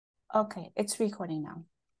Okay, it's recording now.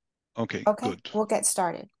 Okay, Okay, good. we'll get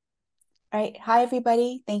started. All right, hi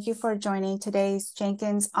everybody. Thank you for joining today's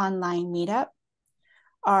Jenkins online meetup.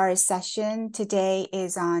 Our session today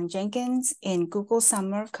is on Jenkins in Google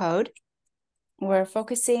Summer of Code. We're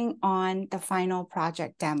focusing on the final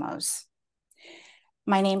project demos.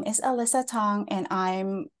 My name is Alyssa Tong, and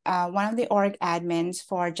I'm one of the org admins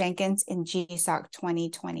for Jenkins in GSOC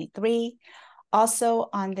 2023. Also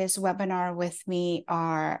on this webinar with me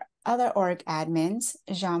are other org admins,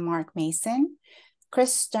 Jean-Marc Mason,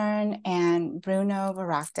 Chris Stern, and Bruno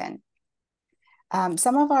Varakten.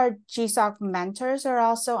 Some of our GSOC mentors are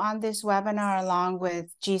also on this webinar, along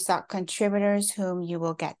with GSOC contributors whom you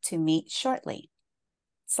will get to meet shortly.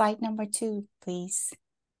 Slide number 2, please.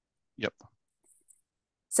 Yep.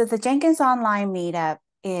 So the Jenkins Online Meetup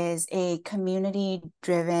is a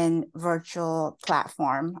community-driven virtual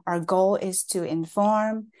platform. Our goal is to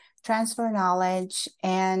inform, transfer knowledge,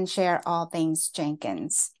 and share all things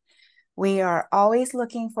Jenkins. We are always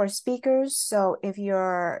looking for speakers, so if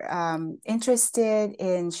you're interested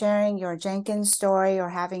in sharing your Jenkins story or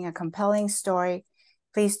having a compelling story,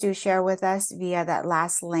 please do share with us via that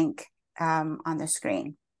last link on the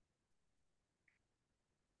screen.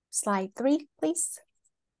 Slide 3, please.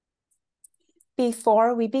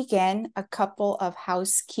 Before we begin, a couple of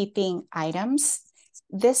housekeeping items.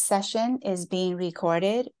 This session is being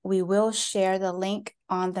recorded. We will share the link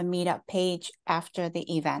on the Meetup page after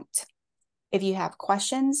the event. If you have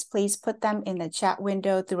questions, please put them in the chat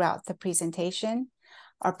window throughout the presentation.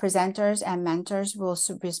 Our presenters and mentors will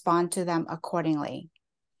respond to them accordingly.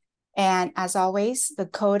 And as always, the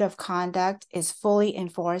code of conduct is fully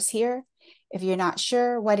enforced here. If you're not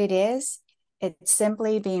sure what it is, it's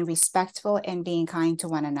simply being respectful and being kind to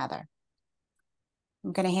one another.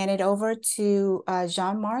 I'm going to hand it over to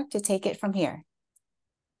Jean-Marc to take it from here.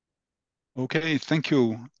 Okay, thank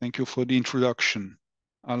you. Thank you for the introduction.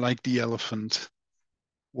 I like the elephant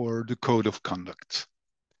or the code of conduct.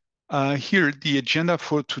 Here, the agenda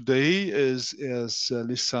for today is, as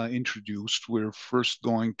Lisa introduced, we're first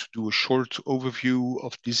going to do a short overview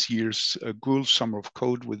of this year's Google Summer of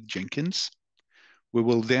Code with Jenkins. We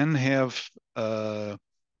will then have a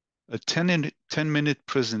 10-minute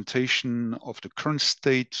presentation of the current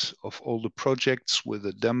state of all the projects with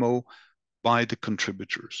a demo by the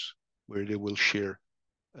contributors, where they will share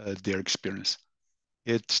their experience.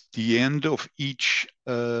 At the end of each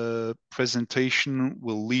presentation,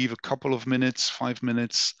 we'll leave a couple of minutes, 5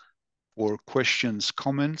 minutes, for questions,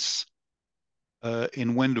 comments.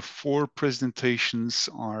 And when the 4 presentations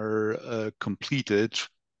are completed,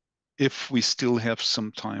 if we still have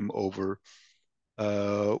some time over,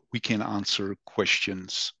 we can answer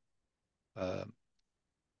questions.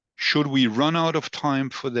 Should we run out of time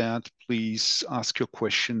for that, please ask your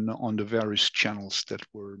question on the various channels that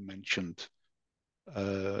were mentioned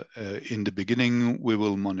in the beginning. We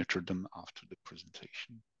will monitor them after the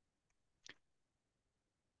presentation.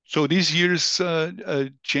 So this year's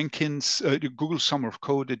Jenkins, the Google Summer of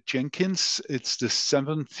Code at Jenkins, it's the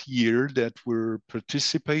 7th year that we're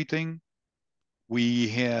participating. We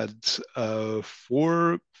had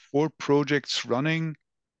four projects running,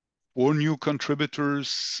 4 new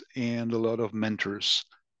contributors, and a lot of mentors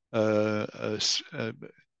that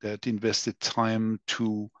invested time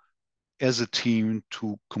as a team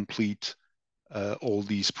to complete all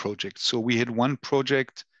these projects. So we had one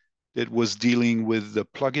project that was dealing with the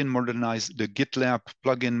the GitLab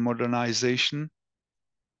plugin modernization.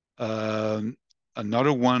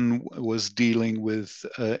 Another one was dealing with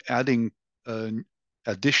adding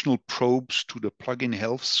additional probes to the plugin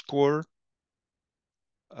health score.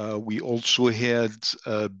 We also had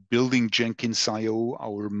building Jenkins.io,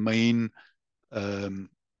 our main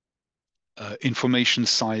information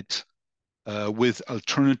site with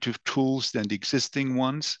alternative tools than the existing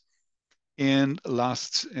ones. And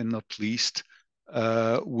last and not least,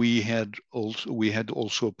 we had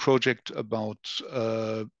also a project about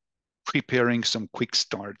preparing some quick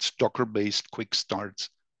starts, Docker-based quick starts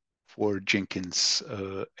for Jenkins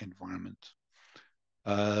environment.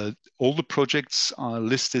 All the projects are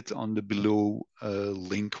listed on the below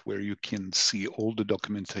link, where you can see all the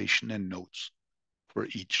documentation and notes for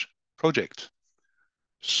each project.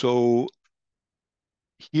 So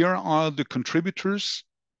here are the contributors.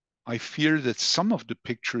 I fear that some of the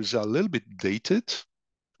pictures are a little bit dated,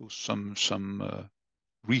 so some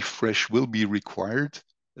refresh will be required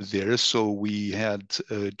there. So we had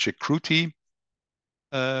Jacruti,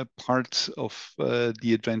 part of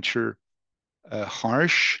the adventure,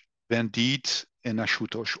 Harsh, Vandit, and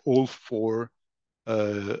Ashutosh, all 4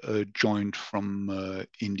 joined from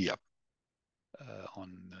India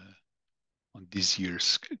on this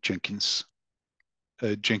year's Jenkins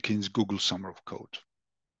Google Summer of Code.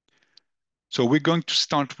 So we're going to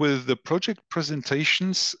start with the project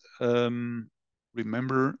presentations.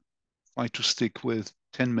 Remember, try to stick with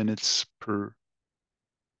 10 minutes per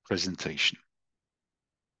presentation.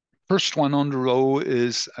 First one on the row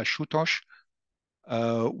is Ashutosh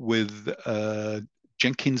with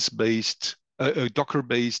Jenkins-based,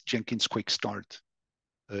 Docker-based Jenkins Quick Start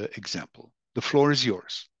example. The floor is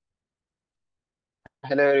yours.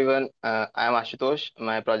 Hello everyone, I am Ashutosh.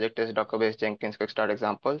 My project is Docker-based Jenkins Quick Start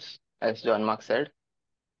examples, as John Mark said.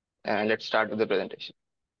 And let's start with the presentation.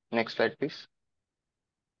 Next slide, please.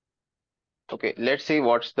 Okay, let's see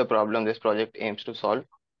what's the problem this project aims to solve.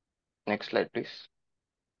 Next slide, please.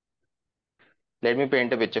 Let me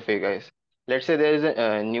paint a picture for you guys. Let's say there is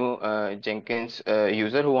a new Jenkins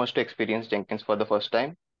user who wants to experience Jenkins for the first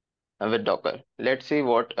time with Docker. Let's see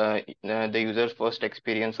what the user's first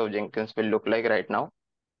experience of Jenkins will look like right now.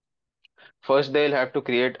 First, they'll have to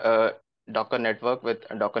create a Docker network with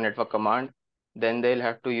a Docker network command. Then they'll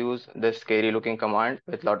have to use this scary looking command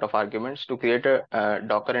with lot of arguments to create a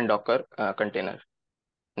Docker and Docker container.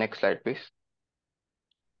 Next slide, please.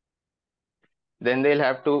 Then they'll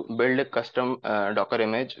have to build a custom Docker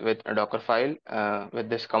image with a Docker file with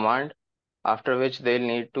this command. After which they'll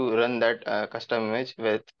need to run that custom image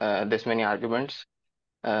with this many arguments.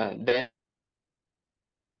 Then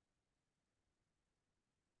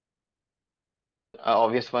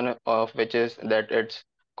obvious one of which is that it's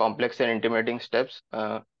complex and intimidating steps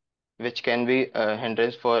which can be a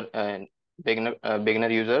hindrance for beginner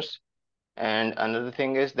users. And another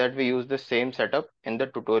thing is that we use the same setup in the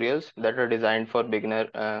tutorials that are designed for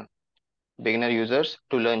beginner users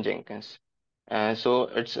to learn Jenkins. So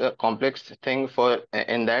it's a complex thing for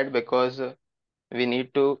in that because we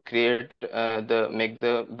need to make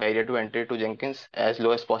the barrier to entry to Jenkins as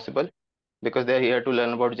low as possible, because they're here to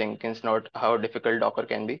learn about Jenkins, not how difficult Docker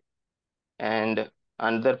can be. And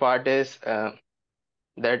another part is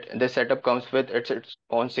that this setup comes with its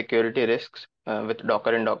own security risks with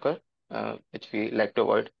Docker and Docker, which we like to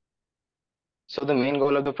avoid. So the main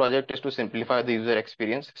goal of the project is to simplify the user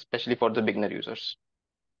experience, especially for the beginner users.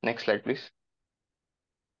 Next slide, please.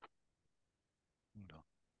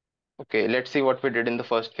 Okay, let's see what we did in the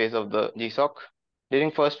first phase of the GSOC. During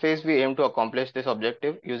first phase, we aimed to accomplish this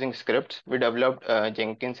objective using scripts. We developed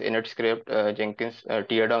Jenkins init script, Jenkins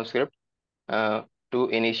teardown script to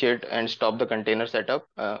initiate and stop the container setup.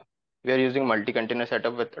 We are using multi-container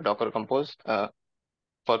setup with Docker Compose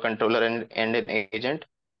for controller and an agent.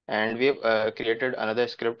 And we have created another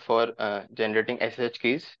script for generating SSH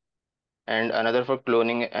keys and another for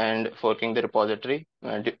cloning and forking the repository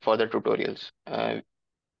for the tutorials.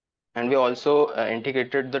 And we also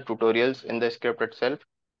integrated the tutorials in the script itself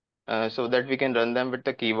so that we can run them with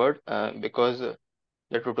the keyword because the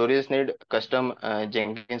tutorials need custom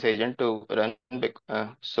Jenkins agent to run.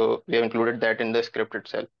 So we have included that in the script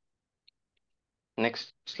itself.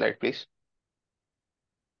 Next slide, please.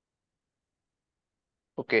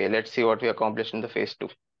 Okay, let's see what we accomplished in the phase 2.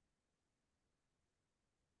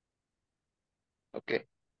 Okay,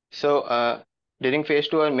 so during phase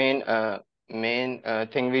 2, our main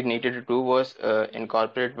thing we needed to do was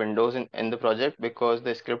incorporate Windows in the project, because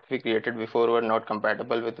the script we created before were not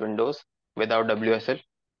compatible with Windows without WSL.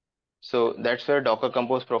 So that's where Docker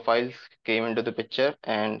Compose profiles came into the picture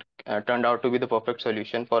and turned out to be the perfect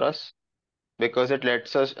solution for us, because it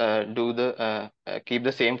lets us keep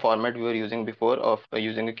the same format we were using before of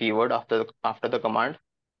using a keyword after the command.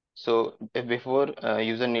 So if before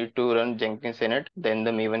user need to run Jenkins init, then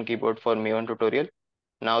the me1 keyboard for me1 tutorial,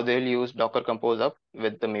 now they'll use Docker Compose up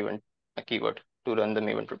with the me1 keyword to run the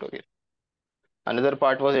me1 tutorial. Another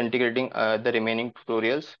part was integrating the remaining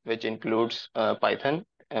tutorials, which includes Python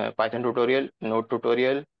tutorial, Node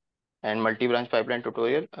tutorial, and multi-branch pipeline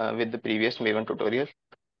tutorial with the previous me1 tutorial.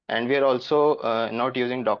 And we are also not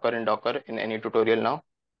using Docker and Docker in any tutorial now,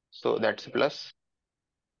 so that's a plus.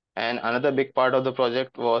 And another big part of the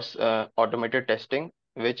project was automated testing,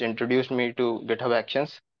 which introduced me to GitHub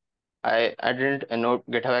Actions. I didn't know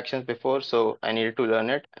GitHub Actions before, so I needed to learn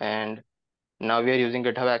it. And now we are using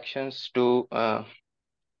GitHub Actions to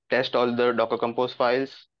test all the Docker Compose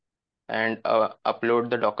files and upload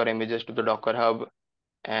the Docker images to the Docker Hub,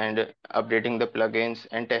 and updating the plugins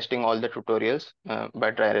and testing all the tutorials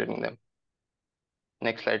by try running them.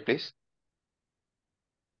 Next slide, please.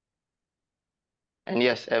 And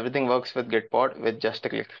yes, everything works with Gitpod with just a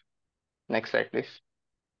click. Next slide, please.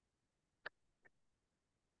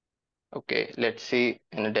 Okay, let's see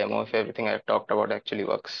in a demo if everything I've talked about actually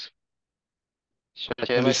works. Should I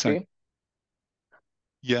share my Alyssa, screen?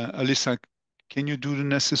 yeah, Alyssa, Can you do the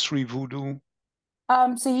necessary voodoo?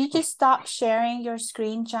 So you just stop sharing your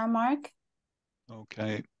screen, Jean-Marc.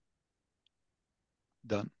 Okay.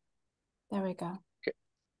 Done. There we go. Okay.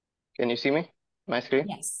 Can you see me? My screen?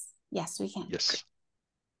 Yes. Yes, we can. Yes.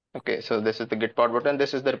 Okay, so this is the Git pod button.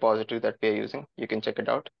 This is the repository that we are using. You can check it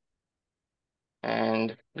out.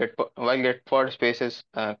 And while Git pod space has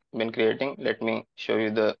been creating, let me show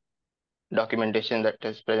you the documentation that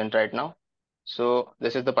is present right now. So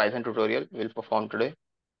this is the Python tutorial we'll perform today.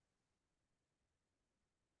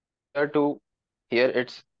 Here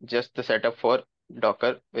it's just the setup for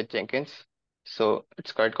Docker with Jenkins. So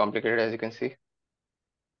it's quite complicated as you can see.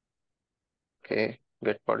 Okay,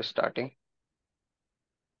 Git pod is starting.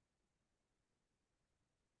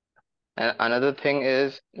 And another thing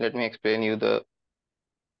is, let me explain you the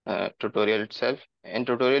tutorial itself. In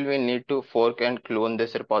tutorial, we need to fork and clone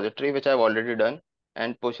this repository, which I've already done,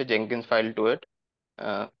 and push a Jenkins file to it,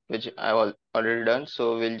 which I've already done.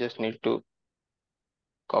 So we'll just need to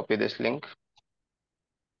copy this link.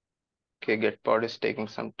 Okay, Git pod is taking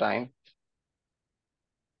some time.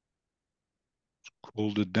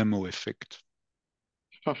 Called the demo effect.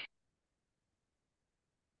 Okay.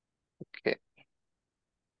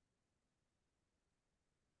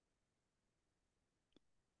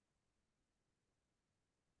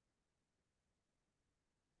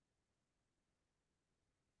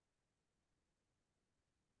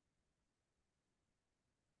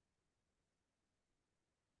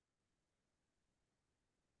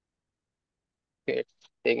 Okay, it's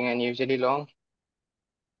taking unusually long.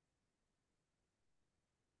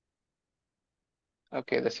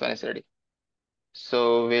 Okay, this one is ready.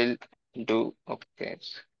 So we'll do, okay,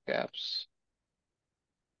 it's caps,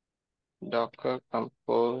 Docker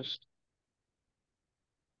compose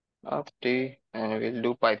update, and we'll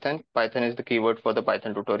do Python. Python is the keyword for the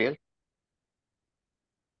Python tutorial,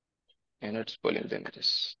 and it's pulling the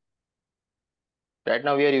images. Right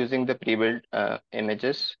now we are using the pre-built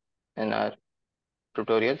images in our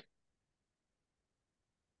tutorial.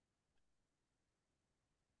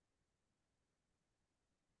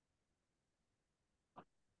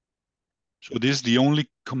 So this is the only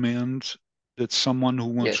command that someone who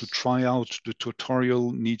wants to Yes, try out the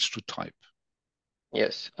tutorial needs to type.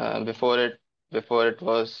 yes. Before it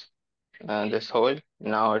was this whole.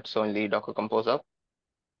 Now it's only Docker compose up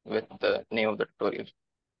with the name of the tutorial.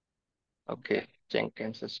 Okay,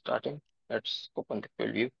 Jenkins is starting. Let's open the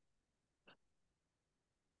field view.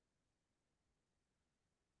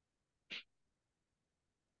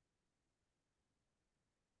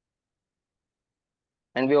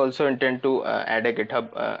 And we also intend to add a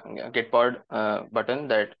GitHub Gitpod button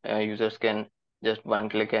that users can just one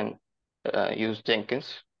click and use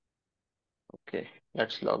Jenkins. Okay,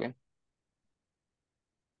 let's log in.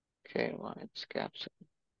 Okay, why it's caps.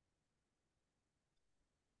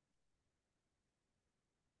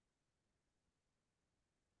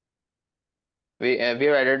 We have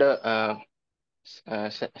added a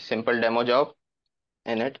simple demo job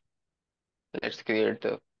in it. Let's create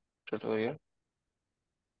the tutorial.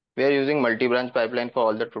 We are using multi-branch pipeline for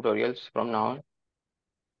all the tutorials from now on.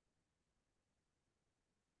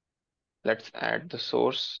 Let's add the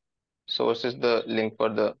source. Source is the link for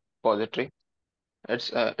the repository.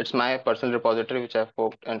 It's my personal repository which I've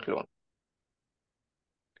forked and cloned.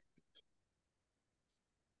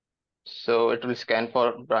 So it will scan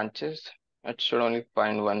for branches. It should only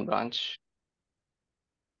find one branch.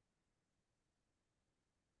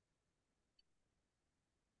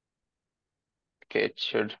 Okay, it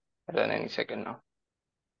should run any second now.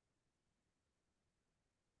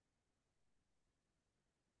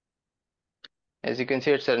 As you can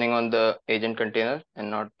see, it's running on the agent container and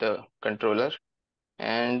not the controller.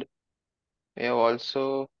 And we have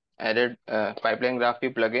also added a pipeline graph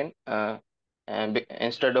view plugin and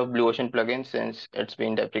instead of Blue Ocean plugin since it's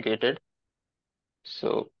been deprecated.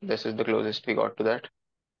 So this is the closest we got to that.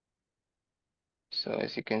 So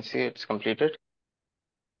as you can see, it's completed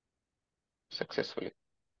successfully.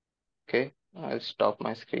 Okay, I'll stop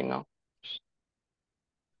my screen now.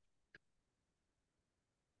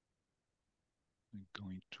 I'm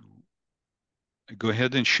going to go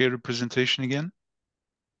ahead and share the presentation again.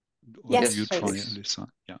 Or Yes, do you try, please. Alyssa?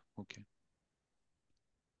 Yeah, okay.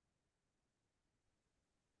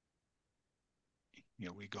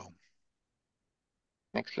 Here we go.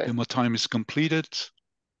 Next slide. Demo time is completed.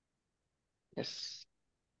 Yes.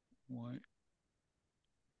 Why?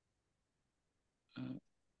 Okay.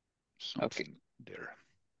 Something there.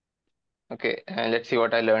 Okay, and let's see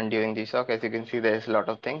what I learned during GSOC. As you can see, there's a lot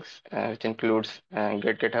of things, which includes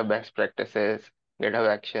GitHub best practices, GitHub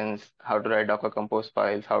actions, how to write Docker Compose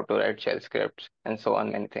files, how to write shell scripts, and so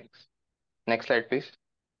on, many things. Next slide, please.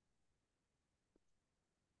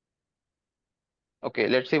 Okay,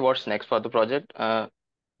 let's see what's next for the project.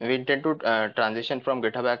 We intend to transition from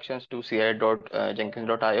GitHub Actions to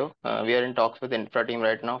ci.jenkins.io. We are in talks with infra team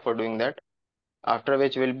right now for doing that. After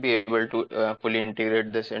which we'll be able to fully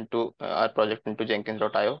integrate this into our project into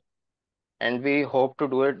Jenkins.io. And we hope to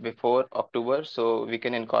do it before October, so we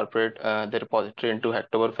can incorporate the repository into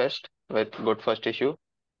Hacktoberfest with good first issue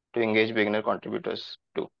to engage beginner contributors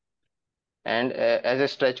too. And as a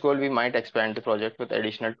stretch goal, we might expand the project with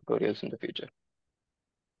additional tutorials in the future.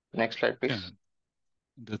 Next slide, please. Yeah,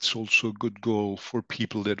 that's also a good goal for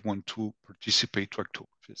people that want to participate to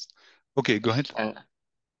Oktoberfest. Okay, go ahead. And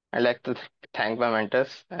I'd like to thank my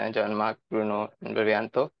mentors, John, Mark, Bruno, and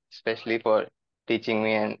Vivianto, especially for teaching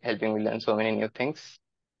me and helping me learn so many new things,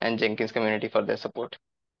 and Jenkins community for their support.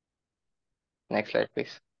 Next slide,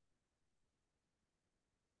 please.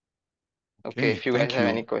 Okay, if you guys have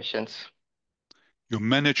any questions. You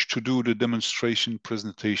managed to do the demonstration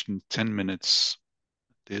presentation in 10 minutes.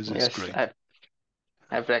 This is great.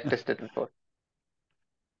 I've practiced it before.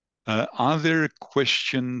 Are there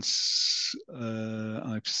questions?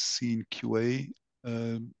 I've seen QA.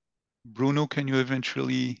 Bruno, can you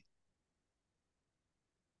eventually?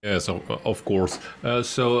 Yes, of course.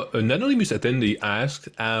 So an anonymous attendee asked,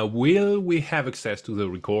 will we have access to the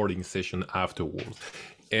recording session afterwards?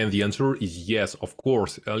 And the answer is yes, of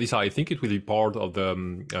course. Lisa, I think it will be part of the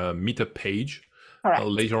Meetup page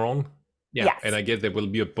later on. Yeah, yes. And I guess there will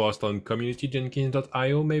be a post on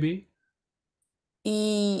communityjenkins.io maybe?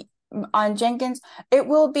 On Jenkins, it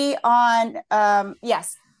will be on,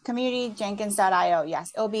 yes, communityjenkins.io.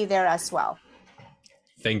 Yes, it'll be there as well.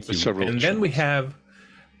 Thank you. And then we have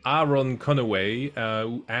Aaron Conaway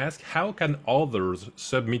who asked, how can others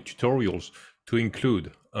submit tutorials to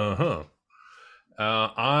include?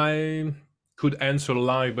 I could answer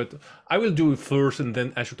live, but I will do it first, and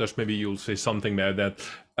then Ashutosh, maybe you'll say something about that.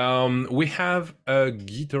 We have a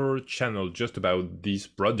Gitter channel just about this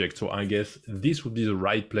project, so I guess this would be the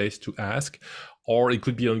right place to ask, or it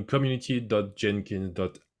could be on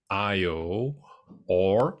community.jenkins.io,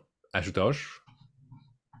 or Ashutosh.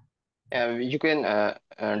 You can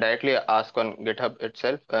directly ask on GitHub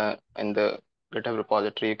itself. In the GitHub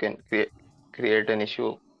repository, you can create an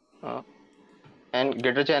issue. And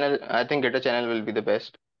Gitter channel, I think Gitter channel will be the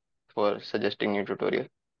best for suggesting new tutorial.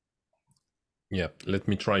 Yeah, let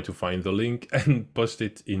me try to find the link and post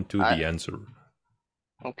it into the answer.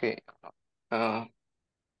 Okay. I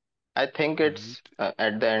think it's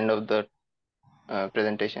at the end of the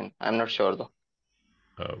presentation. I'm not sure though.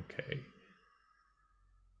 Okay.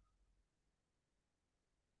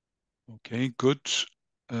 Okay, good.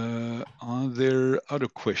 Are there other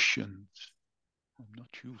questions? I'm not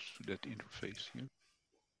used to that interface here.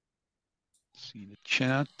 See the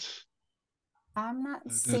chat. I'm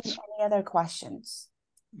not seeing any other questions.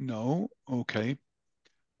 No, okay.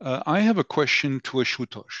 I have a question to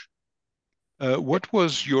Ashutosh. What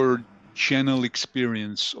was your channel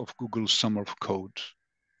experience of Google Summer of Code?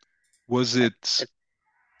 Was it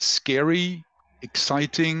scary,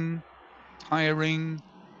 exciting, tiring,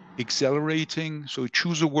 exhilarating? So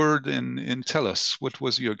choose a word and tell us, what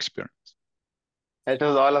was your experience? It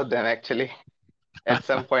was all of them actually. At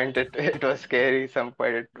some point it was scary, some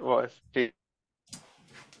point it was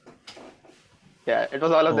yeah, it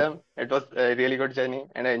was all of them. It was a really good journey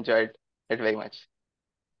and I enjoyed it very much.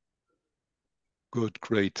 Good,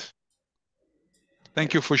 great.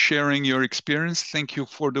 Thank you for sharing your experience. Thank you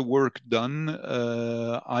for the work done.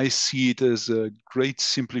 I see it as a great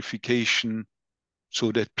simplification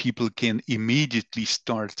so that people can immediately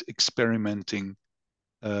start experimenting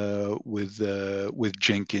with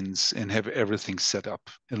Jenkins and have everything set up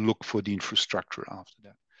and look for the infrastructure after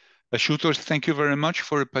that. Ashutosh, thank you very much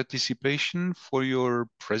for your participation, for your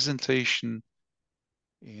presentation,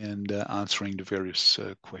 and answering the various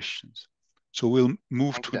questions. So we'll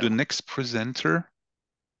move to the next presenter.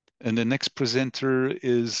 And the next presenter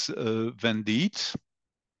is Vandit.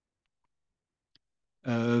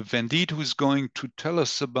 Vandit, who is going to tell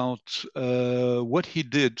us about what he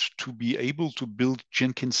did to be able to build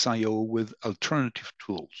Jenkins.io with alternative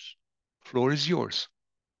tools. Floor is yours.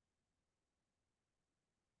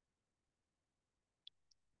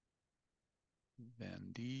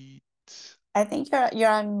 Vandit. I think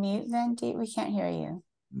you're on mute, Vandit. We can't hear you.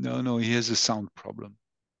 No, he has a sound problem.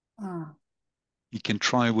 Oh. He can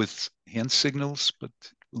try with hand signals, but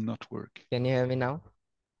it will not work. Can you hear me now?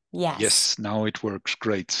 Yes. Yes, now it works.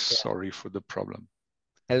 Great. Yeah. Sorry for the problem.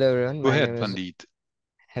 Hello, everyone. Go ahead, Vandit.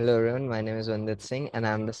 Hello, everyone. My name is Vandit Singh, and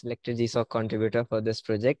I'm the selected GSOC contributor for this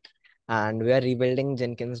project. And we are rebuilding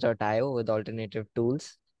Jenkins.io with alternative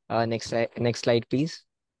tools. Next slide, please.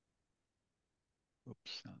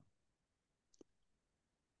 Oops.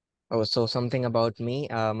 Oh, so something about me.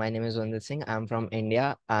 My name is Vandit Singh. I'm from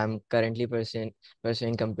India. I'm currently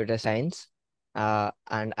pursuing computer science.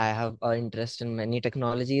 And I have an interest in many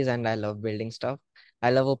technologies and I love building stuff. I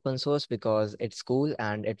love open source because it's cool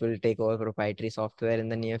and it will take over proprietary software in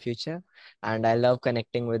the near future. And I love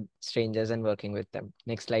connecting with strangers and working with them.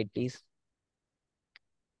 Next slide, please.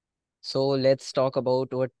 So let's talk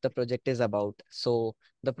about what the project is about. So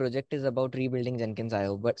the project is about rebuilding Jenkins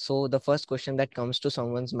IO. But so the first question that comes to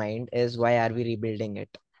someone's mind is why are we rebuilding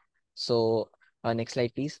it? So next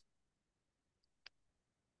slide, please.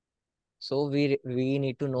 So we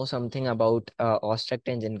need to know something about Ostruct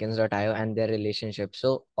and Jenkins.io and their relationship.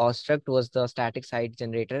 So Ostruct was the static site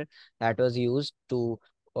generator that was used to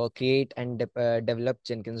create and develop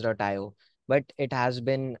Jenkins.io. But it has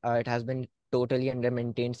been totally under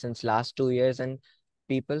maintained since last 2 years, and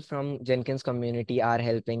people from Jenkins community are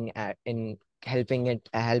in helping it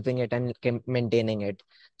and maintaining it.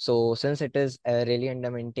 So since it is really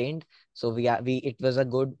under maintained, so we it was a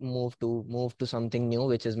good move to something new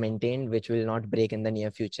which is maintained, which will not break in the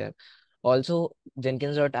near future. Also,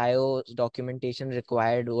 Jenkins.io's documentation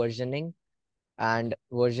required versioning, and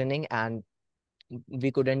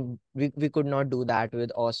we could not do that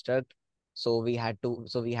with Ostruct. So we had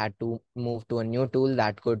to move to a new tool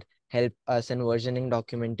that could help us in versioning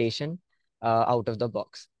documentation out of the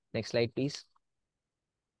box. Next slide, please.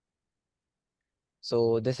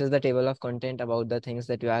 So this is the table of content about the things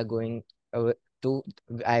that you are going to.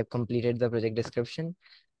 I've completed the project description.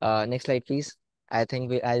 Next slide, please.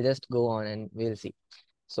 I'll just go on and we'll see.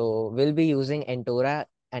 So we'll be using Entora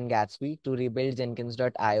and Gatsby to rebuild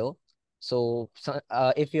Jenkins.io. So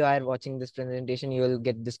if you are watching this presentation, you will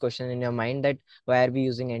get this question in your mind that why are we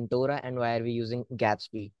using Entora and why are we using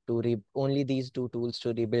Gatsby to only these two tools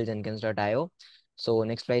to rebuild Jenkins.io. So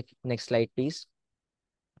next slide, please.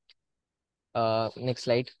 Next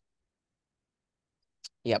slide.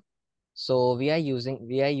 Yep. So we are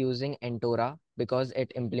using Entora because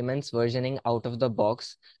it implements versioning out of the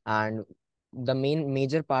box, and the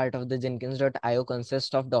major part of the Jenkins.io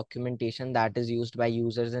consists of documentation that is used by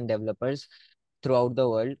users and developers throughout the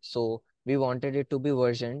world. So we wanted it to be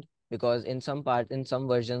versioned because in some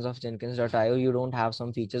versions of Jenkins.io you don't have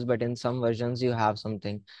some features, but in some versions you have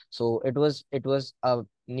something. So it was a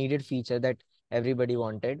needed feature that everybody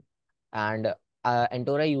wanted, and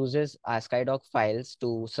Entora uses ASCII-doc files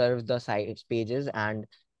to serve the site pages, and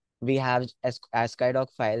we have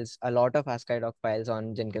ASCII-doc files, a lot of ASCII-doc files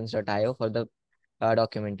on Jenkins.io for the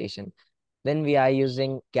documentation. Then we are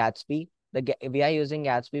using Gatsby. We are using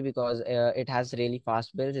Gatsby because it has really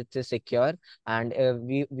fast builds. It is secure, and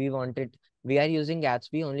we are using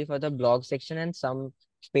Gatsby only for the blog section and some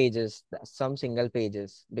pages, some single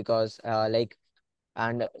pages, because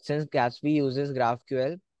and since Gatsby uses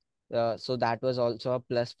GraphQL, so that was also a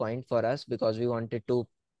plus point for us because we wanted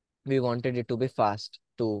it to be faster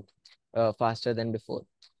than before.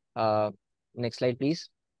 Uh, Next slide, please.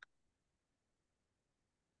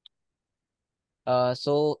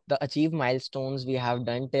 So the achieved milestones we have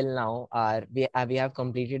done till now are we have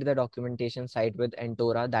completed the documentation site with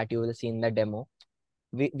Entora that you will see in the demo.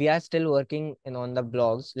 We are still working on the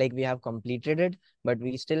blogs, like we have completed it, but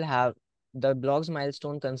we still have the blogs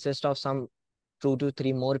milestone consist of some 2 to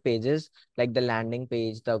 3 more pages, like the landing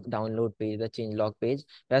page, the download page, the changelog page.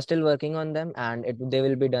 We are still working on them, and they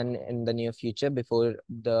will be done in the near future before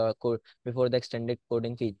the extended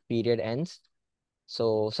coding period ends.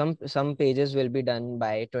 So some pages will be done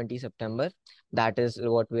by 20 September. That is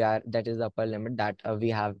the upper limit that we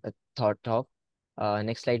have thought of.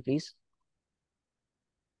 Next slide, please.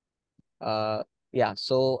 Uh, yeah,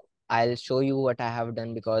 so I'll show you what I have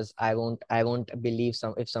done because I won't believe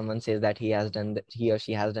if someone says that he or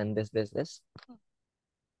she has done this. Okay.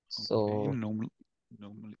 So Normally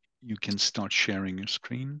you can start sharing your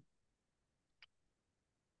screen.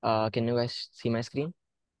 can you guys see my screen?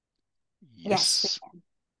 Yes, we Yes. can.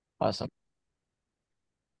 Awesome.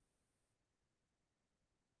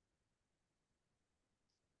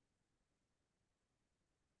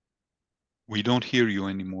 We don't hear you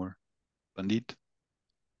anymore, Pandit.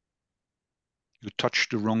 You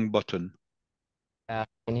touched the wrong button. Can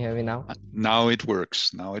you hear me now? Now it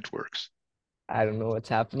works. Now it works. I don't know what's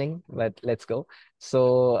happening, but let's go.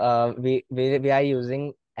 So we are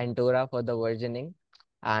using Entora for the versioning,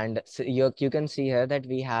 and so you can see here that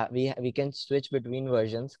we can switch between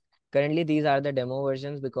versions. Currently, these are the demo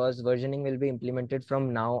versions because versioning will be implemented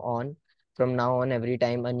from now on. From now on, every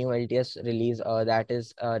time a new LTS release that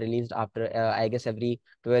is released after I guess every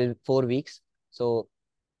 4 weeks. So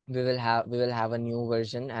we will have a new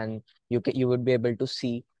version, and you would be able to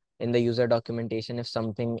see in the user documentation if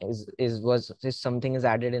something if something is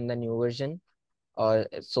added in the new version, or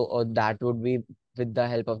that would be with the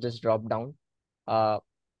help of this drop down. uh,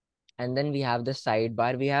 and then we have the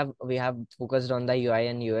sidebar. We have focused on the UI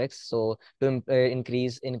and UX, so to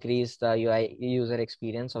increase the UI user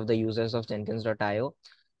experience of the users of Jenkins.io.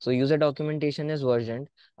 So user documentation is versioned.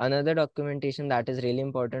 Another documentation that is really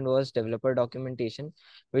important was developer documentation,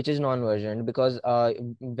 which is non-versioned, because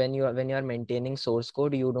when you are maintaining source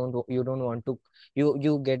code, you don't want to,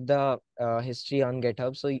 you get the history on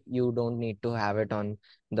GitHub, so you don't need to have it on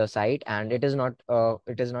the site, and it is not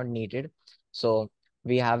needed. So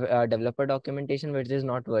we have developer documentation which is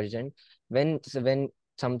not versioned. When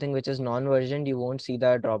something which is non-versioned, you won't see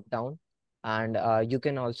the drop down. And you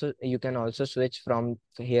can also switch from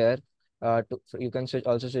here you can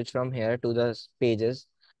switch from here to the pages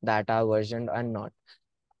that are versioned and not.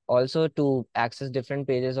 Also, to access different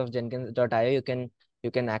pages of Jenkins.io,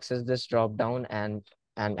 you can access this drop down and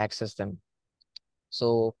access them.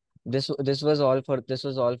 So this was all for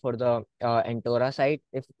the Entora site.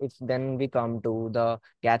 If then we come to the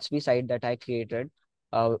Gatsby site that I created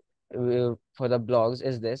for the blogs,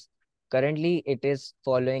 is this. Currently, it is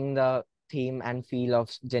following the theme and feel of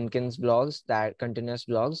Jenkins blogs, that continuous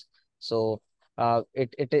blogs. So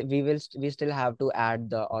we still have to add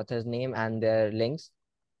the author's name and their links.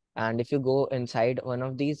 And if you go inside one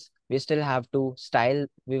of these, we will still have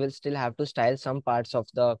to style some parts of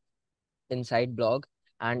the inside blog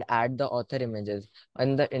and add the author images.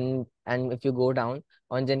 And if you go down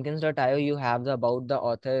on Jenkins.io, you have the about the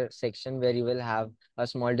author section where you will have a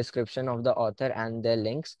small description of the author and their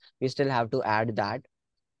links. We still have to add that.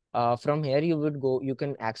 From here, you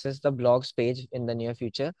can access the blogs page in the near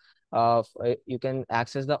future. You can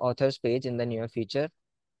access the authors page in the near future.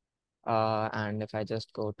 And if I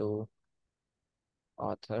just go to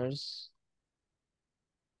authors.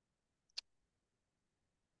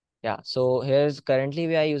 Yeah, so here's currently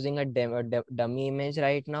we are using a dummy image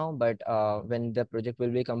right now, but when the project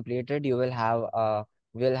will be completed, you will have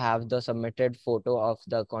the submitted photo of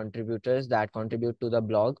the contributors that contribute to the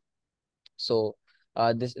blog. So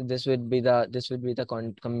this would be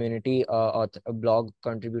the community blog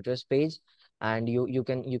contributors page, and you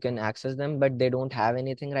can access them, but they don't have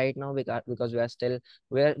anything right now, because we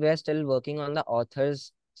are still working on the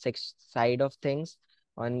authors side of things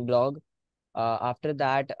on blog. After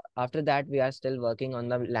that, we are still working on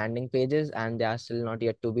the landing pages, and they are still not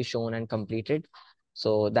yet to be shown and completed.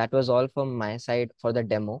 So that was all from my side for the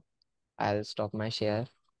demo. I'll stop my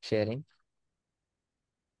sharing.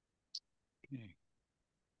 Okay.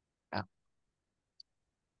 Yeah,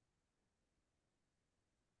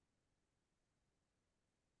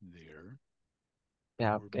 There.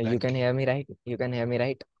 yeah. We're You can back. hear me right? You can hear me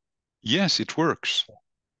right? Yes, it works.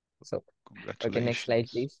 So, okay, next slide,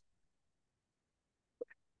 Congratulations. please.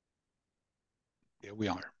 There we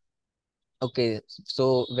are. Okay,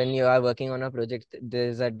 so when you are working on a project,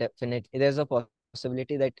 there's a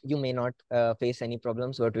possibility that you may not face any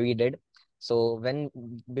problems what we did. So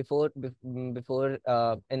before in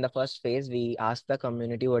the first phase, we asked the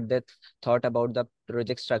community what they thought about the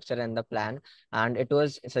project structure and the plan, and it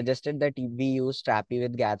was suggested that we use Strappy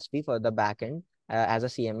with Gatsby for the backend as a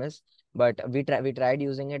CMS. But we tried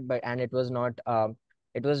using it, but and it was not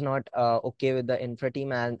okay with the infra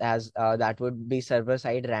team, and as that would be server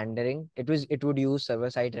side rendering. It would use server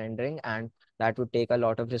side rendering, and that would take a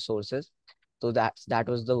lot of resources. So that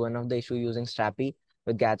was the one of the issue using Strappy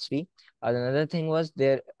with Gatsby. Another thing was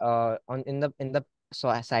there on in the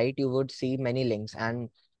site you would see many links, and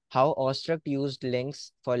how Awestruct used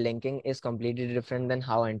links for linking is completely different than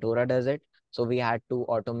how Entora does it. So we had to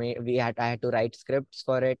automate. I had to write scripts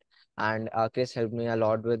for it, and Chris helped me a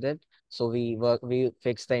lot with it. So we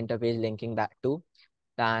fixed the interpage linking that too.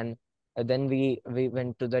 And then we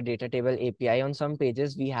went to the data table API. On some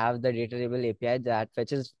pages, we have the data table API that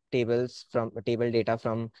fetches table data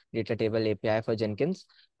from data table API for Jenkins.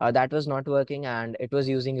 That was not working, and it was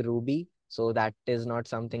using Ruby. So that is not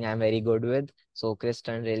something I'm very good with. So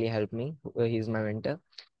Kristen really helped me. He's my mentor.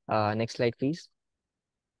 Next slide, please.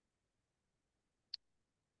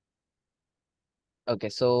 Okay,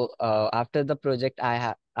 so after the project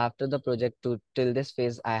to till this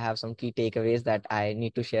phase, I have some key takeaways that I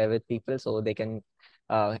need to share with people so they can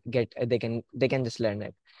they can just learn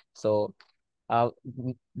it. So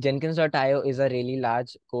Jenkins.io is a really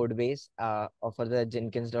large code base for the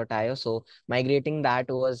Jenkins.io. So migrating that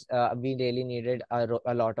was we really needed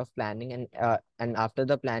a lot of planning, and after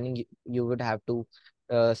the planning you would have to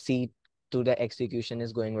see to the execution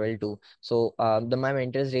is going well too. So my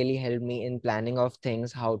mentors really helped me in planning of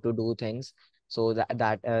things, how to do things. So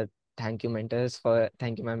thank you mentors for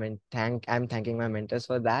I'm thanking my mentors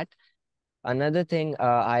for that. Another thing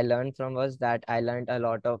I learned from was that I learned a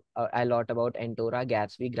lot about Entora,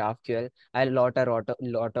 Gatsby, GraphQL. I lot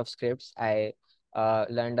lot of scripts. I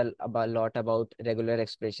learned a lot about regular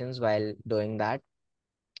expressions while doing that.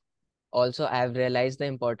 Also, I've realized the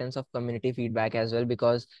importance of community feedback as well,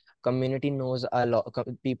 because community knows a lot.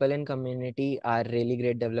 People in community are really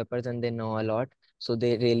great developers and they know a lot. So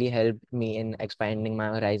they really helped me in expanding my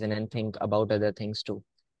horizon and think about other things too.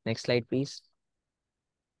 Next slide, please.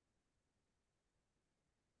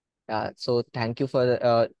 So thank you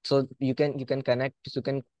for so you can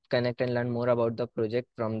connect and learn more about the project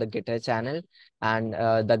from the GitHub channel, and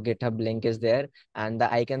the GitHub link is there, and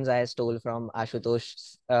the icons I stole from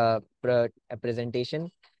Ashutosh's presentation.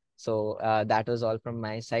 So that was all from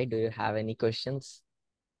my side. Do you have any questions?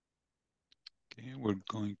 Okay, we're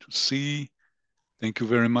going to see. Thank you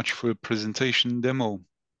very much for your presentation demo.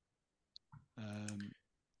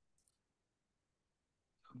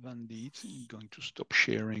 Vandit, I'm going to stop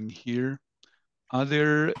sharing here. Are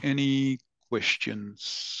there any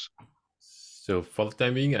questions? So for the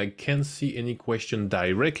time being, I can't see any question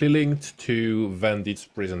directly linked to Vandit's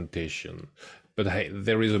presentation, but hey,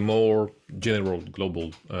 there is a more general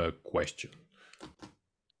global question.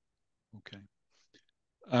 Okay.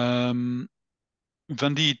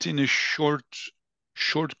 Vandit, in a short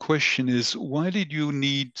question is, why did you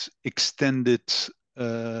need extended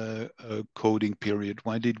coding period?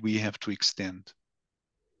 Why did we have to extend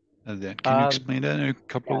that? Can you explain that in a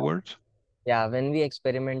couple of words? Yeah, when we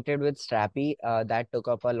experimented with Strappy, that took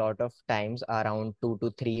up a lot of times, around 2 to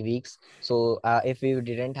 3 weeks. So if we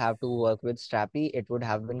didn't have to work with Strappy, it would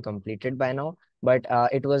have been completed by now. But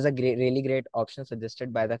it was a really great option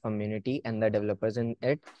suggested by the community and the developers in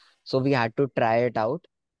it. So we had to try it out.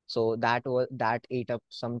 So that ate up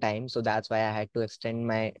some time. So that's why I had to extend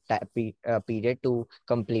my period to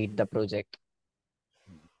complete the project.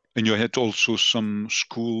 And you had also some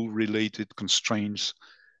school-related constraints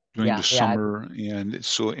during the summer, and you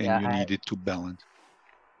needed to balance.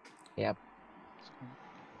 Yep. So,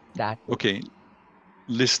 that too. okay,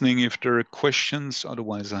 listening if there are questions,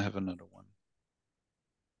 otherwise I have another one.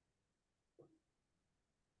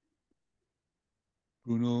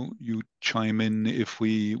 Bruno, you chime in if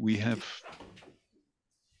we have.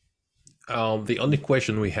 The only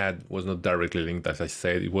question we had was not directly linked, as I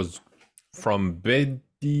said. It was from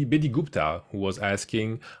Betty Gupta, who was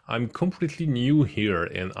asking, I'm completely new here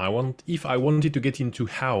and if I wanted to get into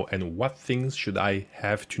how and what things should I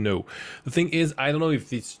have to know. The thing is, I don't know if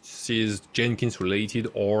this is Jenkins related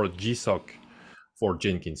or GSOC for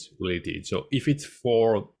Jenkins related. So if it's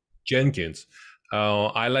for Jenkins,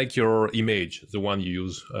 I like your image, the one you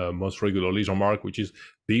use most regularly, Jean-Marc, which is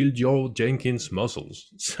build your Jenkins muscles.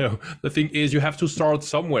 So the thing is, you have to start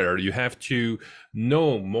somewhere. You have to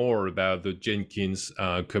know more about the Jenkins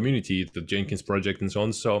community, the Jenkins project, and so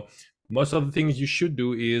on. So most of the things you should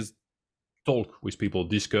do is talk with people,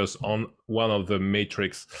 discuss on one of the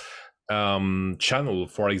matrix channel,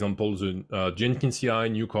 for example, the Jenkins CI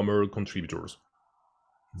newcomer contributors.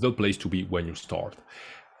 The place to be when you start.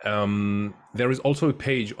 There is also a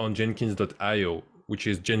page on jenkins.io, which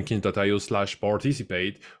is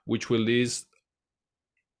jenkins.io/participate, which will list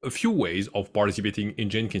a few ways of participating in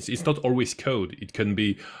Jenkins. It's not always code. It can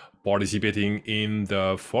be participating in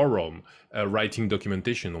the forum, writing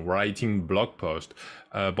documentation, writing blog post,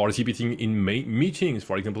 participating in meetings,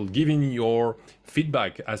 for example, giving your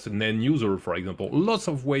feedback as an end user, for example. Lots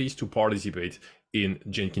of ways to participate in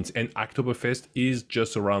Jenkins, and Oktoberfest is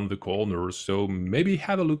just around the corner. So maybe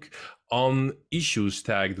have a look on issues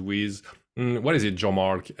tagged with what is it,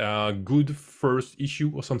 Jean-Marc? Good first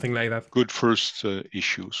issue or something like that? Good first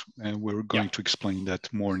issues. And we're going to explain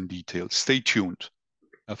that more in detail. Stay tuned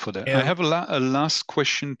for that. I have a last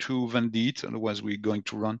question to Vandit, otherwise we're going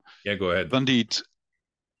to run. Yeah, go ahead. Vandit,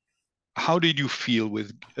 how did you feel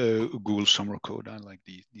with Google Summer Code? I like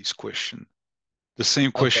these questions. The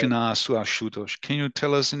same question I asked to Ashutosh. Can you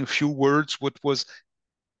tell us in a few words what was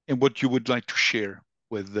and what you would like to share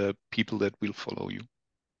with the people that will follow you?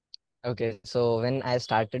 Okay, so when I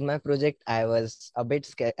started my project, I was a bit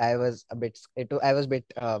scared. I was a bit I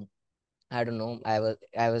don't know.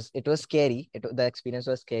 It was scary. The experience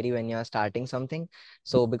was scary when you're starting something.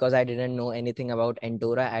 So because I didn't know anything about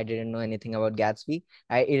Entora, I didn't know anything about Gatsby.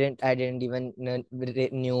 I didn't even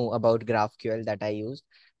knew about GraphQL that I used.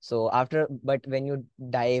 So but when you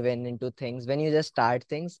dive into things, when you just start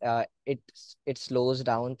things, it slows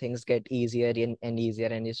down. Things get easier and easier,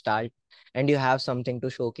 and you have something to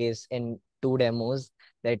showcase in 2 demos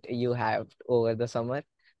that you have over the summer.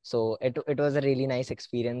 So it was a really nice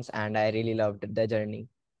experience, and I really loved the journey.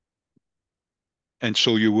 And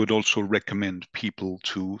so you would also recommend people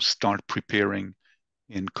to start preparing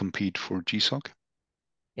and compete for GSOC?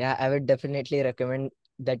 Yeah, I would definitely recommend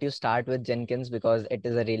that you start with Jenkins because it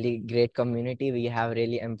is a really great community. We have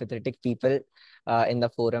really empathetic people in the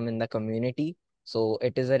forum, in the community. So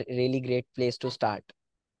it is a really great place to start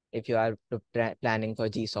if you are planning for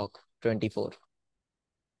GSOC 24.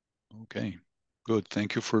 Okay, good.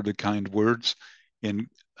 Thank you for the kind words. And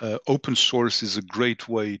open source is a great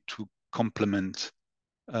way to complement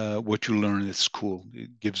what you learn at school.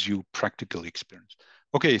 It gives you practical experience.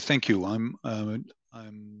 Okay, thank you.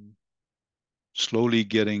 I'm slowly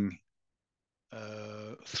getting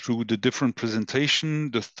through the different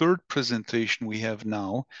presentation. The third presentation we have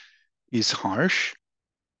now is Harsh.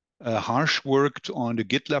 Harsh worked on the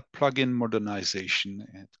GitLab plugin modernization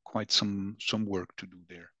and quite some work to do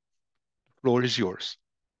there. The floor is yours.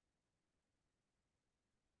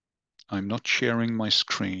 I'm not sharing my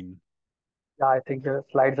screen. Yeah, I think the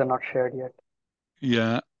slides are not shared yet.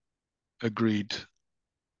 Yeah, agreed.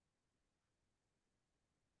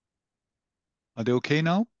 Are they okay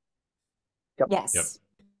now? Yep. Yes.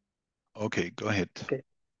 Okay, go ahead. Okay.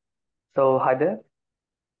 So hi there.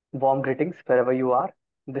 Warm greetings wherever you are.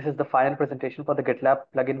 This is the final presentation for the GitLab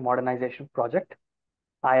plugin modernization project.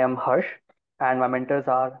 I am Harsh, and my mentors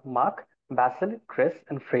are Mark, Basil, Chris,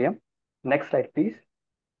 and Freyam. Next slide, please.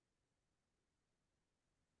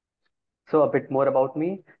 So a bit more about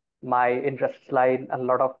me. My interests lie in a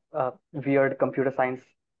lot of weird computer science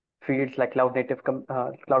fields like cloud native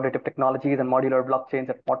technologies and modular blockchains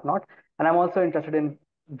and whatnot. And I'm also interested in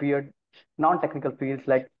weird non-technical fields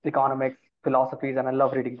like economics, philosophies, and I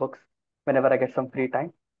love reading books whenever I get some free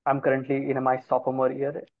time. I'm currently in my sophomore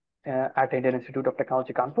year at Indian Institute of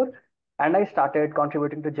Technology, Kanpur, and I started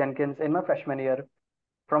contributing to Jenkins in my freshman year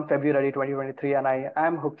from February 2023, and I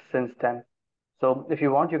am hooked since then. So if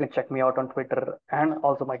you want, you can check me out on Twitter and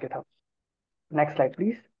also my GitHub. Next slide,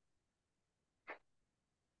 please.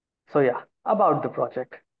 So yeah, about the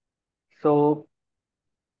project. So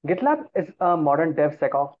GitLab is a modern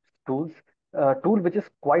DevSecOps tool which is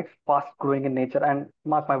quite fast growing in nature, and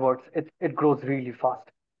mark my words, it grows really fast.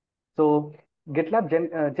 So Jenkins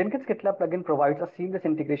GitLab plugin provides a seamless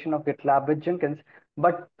integration of GitLab with Jenkins,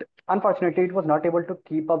 but unfortunately, it was not able to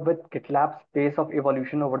keep up with GitLab's pace of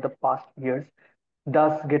evolution over the past years.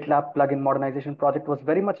 Thus, GitLab plugin modernization project was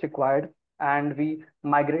very much required, and we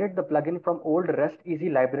migrated the plugin from old REST Easy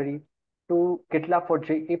library to GitLab for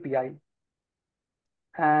J API.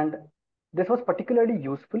 And this was particularly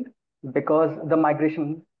useful because the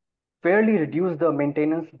migration fairly reduced the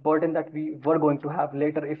maintenance burden that we were going to have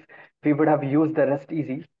later if we would have used the REST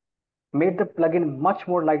Easy, made the plugin much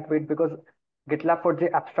more lightweight because GitLab for J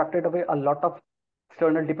abstracted away a lot of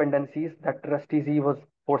external dependencies that REST-easy was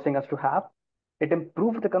forcing us to have. It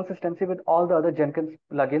improved the consistency with all the other Jenkins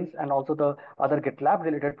plugins and also the other GitLab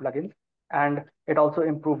related plugins. And it also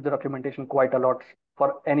improved the documentation quite a lot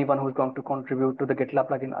for anyone who's going to contribute to the GitLab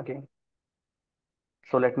plugin again.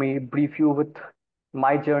 So let me brief you with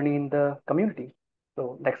my journey in the community.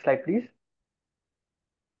 So next slide, please.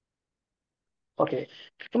 Okay,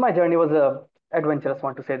 so my journey was a adventurous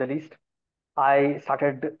one to say the least. I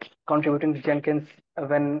started contributing to Jenkins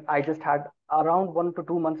when I just had around 1 to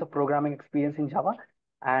 2 months of programming experience in Java.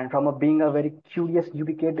 And from being a very curious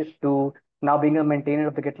newbie kid to now being a maintainer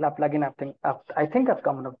of the GitLab plugin, I think I've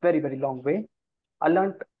come in a very, very long way. I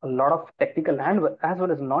learned a lot of technical and as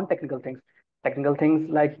well as non-technical things. Technical things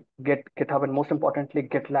like GitHub, and most importantly,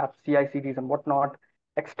 GitLab, CI/CDs, and whatnot.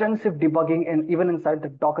 Extensive debugging, and even inside the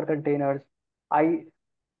Docker containers. I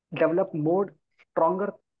develop more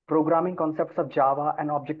stronger programming concepts of Java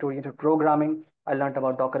and object-oriented programming. I learned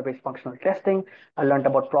about Docker-based functional testing. I learned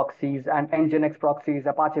about proxies and Nginx proxies,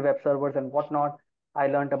 Apache web servers, and whatnot. I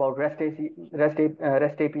learned about REST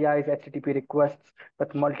APIs, HTTP requests,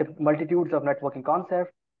 with multitudes of networking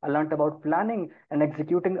concepts. I learned about planning and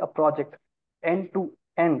executing a project end to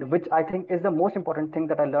end, which I think is the most important thing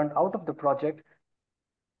that I learned out of the project,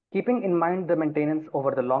 keeping in mind the maintenance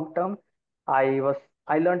over the long term. I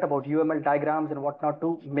learned about UML diagrams and whatnot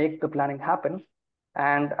to make the planning happen.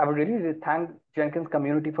 And I would really thank Jenkins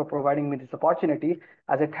community for providing me this opportunity,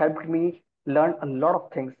 as it helped me learn a lot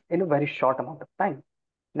of things in a very short amount of time.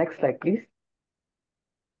 Next slide, please.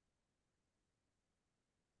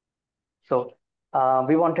 So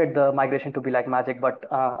we wanted the migration to be like magic, but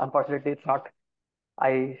unfortunately it's not.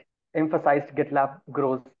 I emphasized GitLab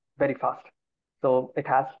grows very fast. So it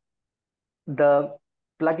has. The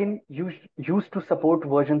plugin used to support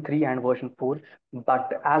version 3 and version 4,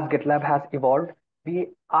 but as GitLab has evolved, we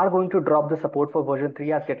are going to drop the support for version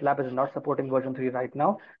 3 as GitLab is not supporting version 3 right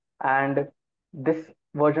now. And this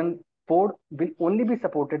version 4 will only be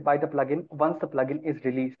supported by the plugin once the plugin is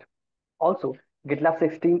released. Also, GitLab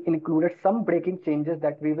 16 included some breaking changes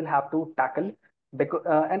that we will have to tackle because,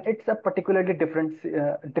 and it's a particularly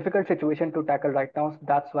difficult situation to tackle right now. So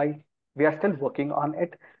that's why we are still working on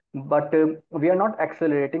it. But we are not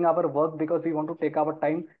accelerating our work because we want to take our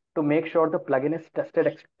time to make sure the plugin is tested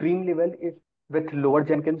extremely well with lower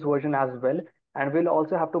Jenkins version as well. And we'll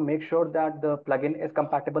also have to make sure that the plugin is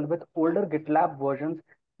compatible with older GitLab versions,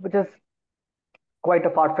 which is quite a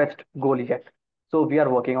far-fetched goal yet. So we are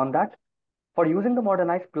working on that. For using the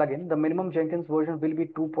modernized plugin, the minimum Jenkins version will be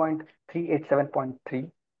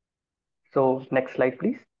 2.387.3. So next slide,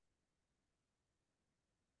 please.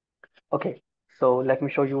 Okay, so let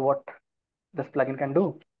me show you what this plugin can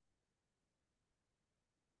do.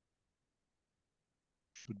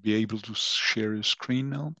 Should be able to share your screen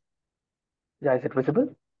now. Yeah, is it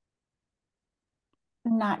visible?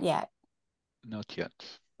 Not yet. Not yet.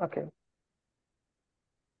 Okay.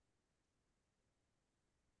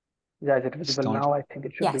 Yeah, is it visible now? I think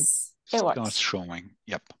it should be. Yes, it Starts works. showing.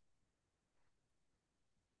 Yep.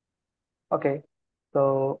 Okay,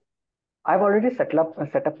 so I've already set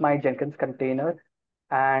up my Jenkins container,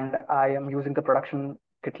 and I am using the production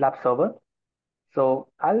GitLab server. So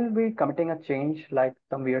I'll be committing a change, like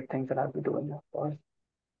some weird things that I'll be doing, of course.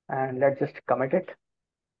 And let's just commit it.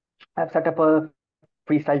 I've set up a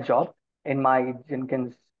freestyle job in my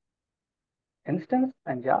Jenkins instance,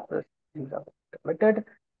 and yeah, these things are committed,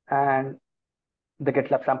 and the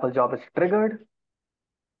GitLab sample job is triggered.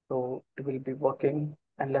 So it will be working,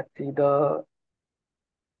 and let's see the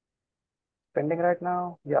pending right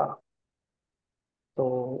now. Yeah.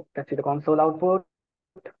 So let's see the console output.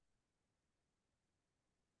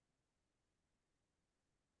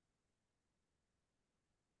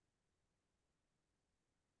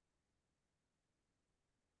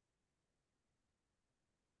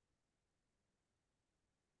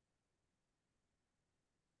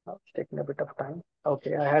 Oh, it's taking a bit of time.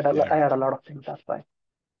 Okay, I had a lot of things. That's why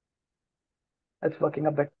it's working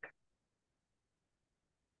a bit.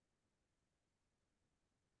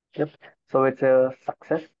 Yep. So it's a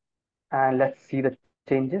success. And let's see the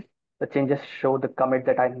changes. The changes show the commit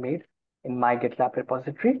that I made in my GitLab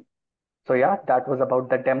repository. So yeah, that was about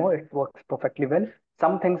the demo. It works perfectly well.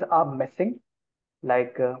 Some things are missing,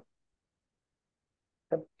 like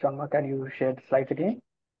Chandra, can you share the slides again?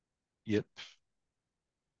 Yep.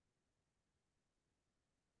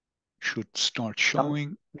 Should start Some,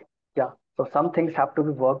 showing. yeah. So some things have to be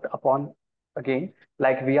worked upon again.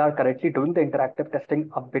 Like we are currently doing the interactive testing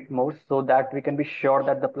a bit more so that we can be sure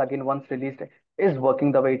that the plugin once released is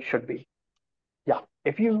working the way it should be. Yeah.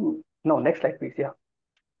 If you no, next slide, please. Yeah.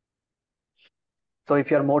 So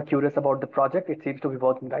if you're more curious about the project, it seems to be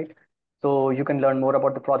working right. So you can learn more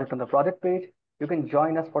about the project on the project page. You can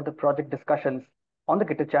join us for the project discussions on the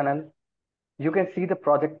GitHub channel. You can see the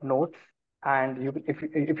project notes, and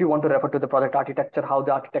if you want to refer to the project architecture, how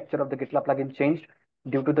the architecture of the GitLab plugin changed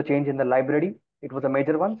due to the change in the library. It was a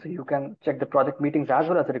major one, so you can check the project meetings as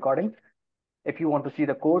well as the recordings. If you want to see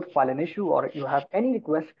the code, file an issue, or you have any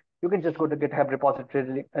request, you can just go to GitHub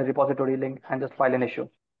repository link and just file an issue.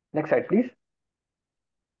 Next slide, please.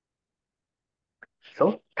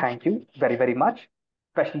 So thank you very, very much,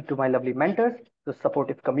 especially to my lovely mentors, the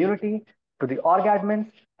supportive community, to the org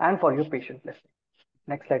admins, and for your patient listening.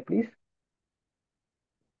 Next slide, please.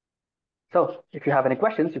 So if you have any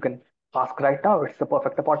questions, you can ask right now. It's the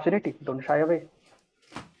perfect opportunity. Don't shy away.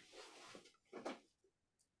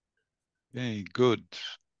 Okay, good.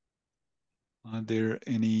 Are there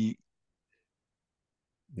any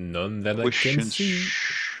None that I can questions see.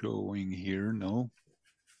 showing here? No.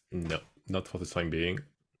 No, not for the time being.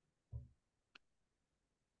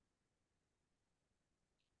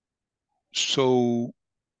 So,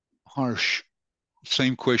 Harsh,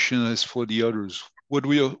 same question as for the others. What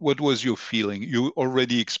was your feeling? You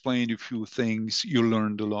already explained a few things. You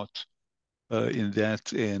learned a lot in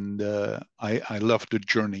that, and I love the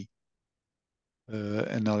journey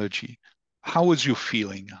analogy. How was your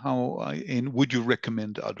feeling? And would you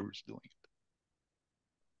recommend others doing it?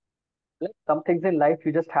 Like some things in life,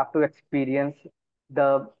 you just have to experience.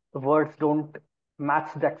 The words don't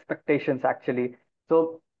match the expectations actually.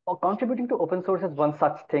 So contributing to open source is one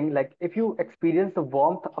such thing. Like if you experience the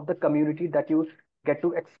warmth of the community that you get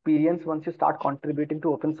to experience once you start contributing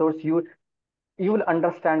to open source, you will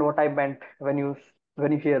understand what I meant when you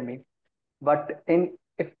hear me. But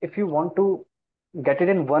if you want to get it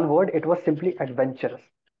in one word, it was simply adventurous.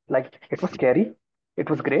 Like it was scary, it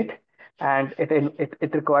was great, and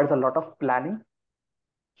it requires a lot of planning,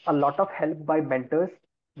 a lot of help by mentors.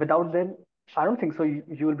 Without them, I don't think so.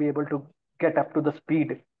 You will be able to get up to the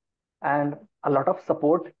speed, and a lot of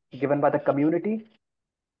support given by the community,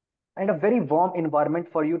 and a very warm environment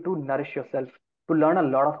for you to nourish yourself, to learn a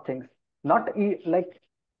lot of things. Not like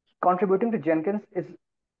contributing to Jenkins is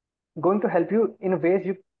going to help you in ways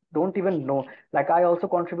you don't even know. Like I also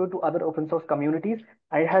contribute to other open source communities,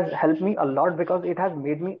 and it has helped me a lot because it has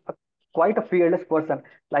made me quite a fearless person.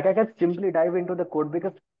 Like I can simply dive into the code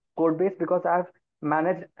base because I've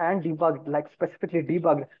managed and debugged, like specifically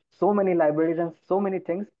debugged so many libraries and so many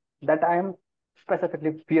things that I am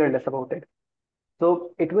specifically fearless about it.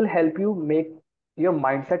 So it will help you make your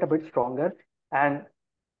mindset a bit stronger and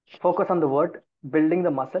focus on the word building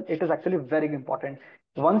the muscle. It is actually very important.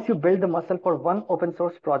 Once you build the muscle for one open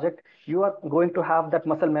source project, you are going to have that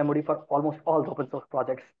muscle memory for almost all the open source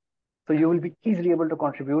projects. So you will be easily able to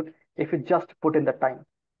contribute if you just put in the time.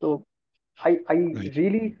 So I Right.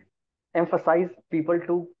 really emphasize people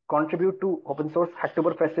to contribute to open source.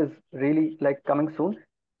 Hacktoberfest is really like coming soon.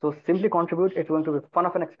 So simply contribute. It's going to be fun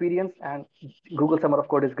of an experience, and Google Summer of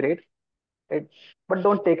Code is great. It, but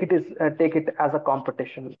don't take it as a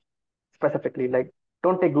competition specifically. Like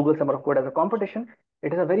don't take Google Summer of Code as a competition.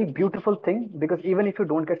 It is a very beautiful thing because even if you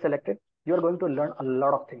don't get selected, you are going to learn a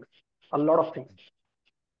lot of things. A lot of things.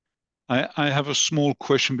 I have a small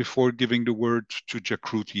question before giving the word to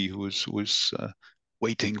Jakruti, who is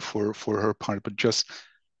waiting for her part. But just,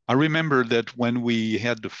 I remember that when we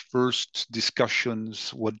had the first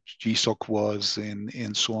discussions, what GSOC was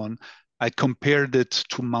and so on, I compared it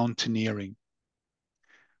to mountaineering,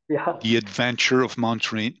 Yeah. the adventure of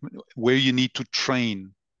mountaineering, where you need to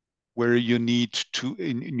train, where you need to,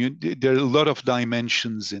 there are a lot of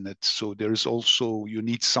dimensions in it. So there's also, you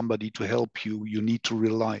need somebody to help you. You need to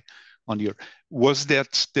rely on your, was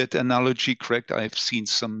that analogy correct? I've seen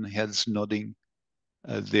some heads nodding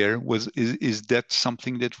there. Is that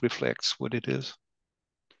something that reflects what it is?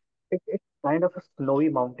 It's kind of a snowy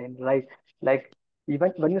mountain. Like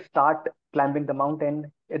even when you start climbing the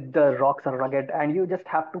mountain, the rocks are rugged, and you just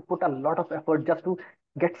have to put a lot of effort just to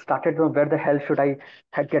get started on where the hell should I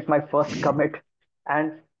get my first commit.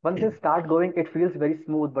 And once you start going, it feels very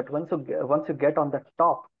smooth. But once you get on the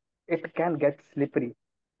top, it can get slippery,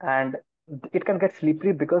 and it can get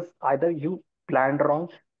slippery because either you planned wrong.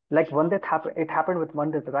 Like one that happened, it happened with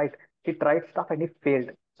one that right. He tried stuff and he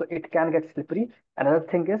failed, so it can get slippery. Another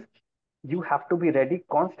thing is you have to be ready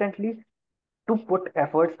constantly to put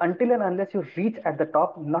efforts until and unless you reach at the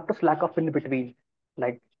top, not to slack off in between.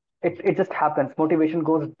 Like it just happens. Motivation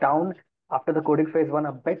goes down after the coding phase one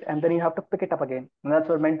a bit, and then you have to pick it up again. And that's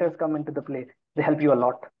where mentors come into the play. They help you a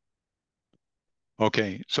lot.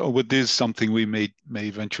 Okay, so with this, something we may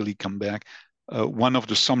eventually come back. One of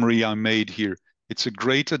the summary I made here, it's a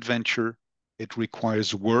great adventure. It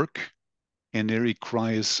requires work and it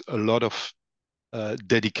requires a lot of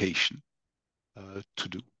dedication to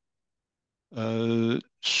do. I've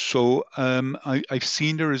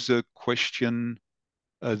seen there is a question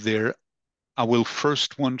there. I will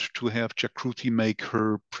first want to have Jakruti make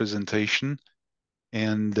her presentation,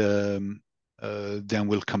 and then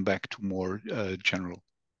we'll come back to more general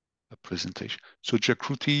presentation. So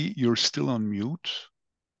Jakruti, you're still on mute.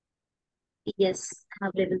 Yes,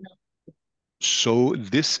 available now. So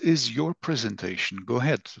this is your presentation. Go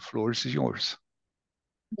ahead. The floor is yours.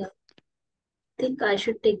 Yeah. I think I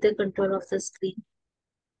should take the control of the screen.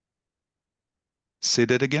 Say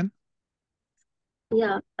that again.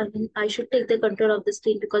 Yeah, I mean, I should take the control of the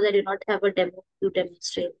screen because I do not have a demo to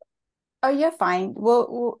demonstrate. Oh, you're fine.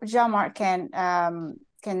 Jean-Marc can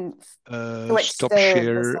switch Stop the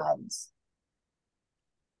share, slides.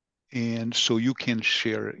 and so you can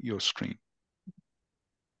share your screen.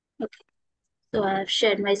 Okay, so I have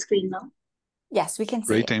shared my screen now. Yes, we can see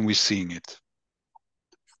Great, it. and we're seeing it.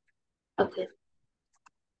 Okay.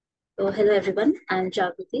 So hello everyone, I'm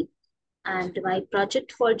Jagrati, and my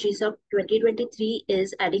project for GSOC 2023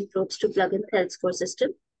 is adding probes to plugin health score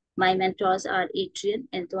system. My mentors are Adrian,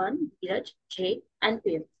 Antoine, Dheeraj, Jay, and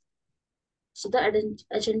Pim. So the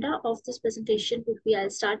agenda of this presentation would be, I'll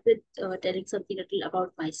start with telling something a little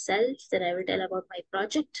about myself, then I will tell about my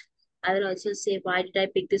project. I will also say why did I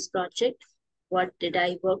pick this project, what did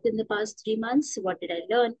I work in the past 3 months, what did I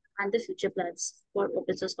learn, and the future plans for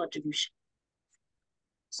open source contribution.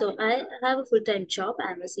 So I have a full-time job.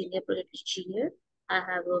 I'm a senior product engineer. I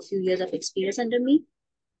have a few years of experience under me.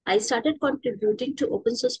 I started contributing to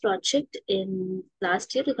open source project in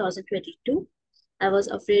last year, 2022. I was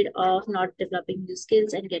afraid of not developing new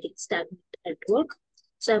skills and getting stagnant at work.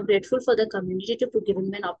 So I'm grateful for the community to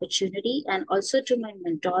giving me an opportunity and also to my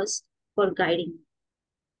mentors for guiding me.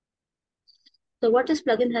 So what is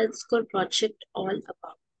Plugin Health Score project all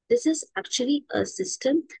about? This is actually a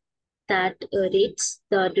system that rates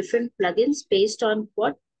the different plugins based on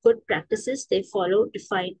what good practices they follow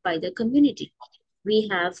defined by the community. We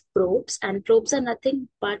have probes, and probes are nothing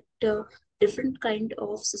but different kind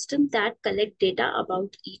of system that collect data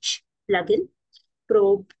about each plugin.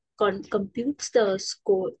 Probe computes the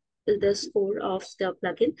score of the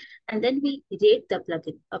plugin, and then we rate the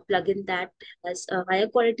plugin. A plugin that has a higher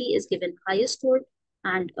quality is given higher score,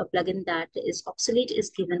 and a plugin that is obsolete is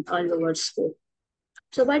given a lower score.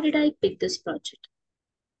 So why did I pick this project?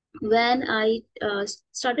 When I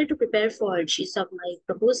started to prepare for GSOC my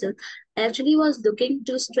proposal, I actually was looking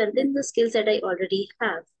to strengthen the skills that I already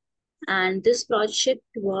have. And this project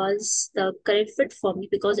was the correct fit for me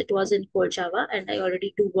because it was in core Java and I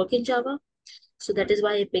already do work in Java. So that is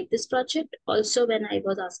why I picked this project. Also, when I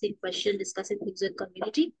was asking questions, discussing things with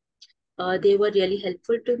community, they were really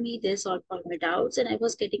helpful to me. They solved all my doubts and I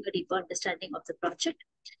was getting a deeper understanding of the project.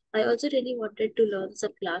 I also really wanted to learn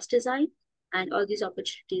some class design, and all these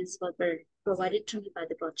opportunities were provided to me by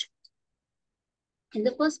the project. In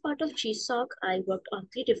the first part of GSOC, I worked on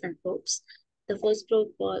 3 different probes. The first probe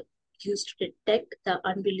was used to detect the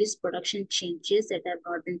unreleased production changes that have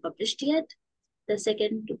not been published yet. The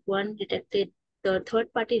second one detected the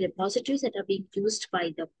third-party repositories that are being used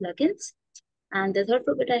by the plugins. And the third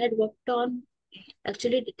probe that I had worked on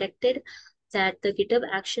actually detected that the GitHub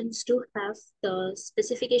actions do have the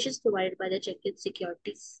specifications provided by the Jenkins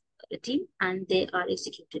security team, and they are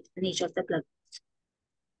executed in each of the plugins.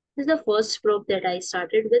 This is the first probe that I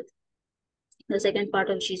started with. The second part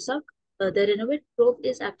of GSOC. The Renovate probe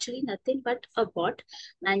is actually nothing but a bot,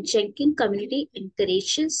 and Jenkins community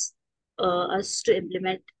encourages us to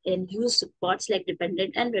implement and use bots like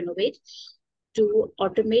Dependent and Renovate to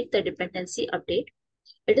automate the dependency update.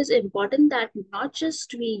 It is important that not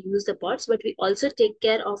just we use the bots, but we also take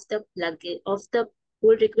care of the plugin of the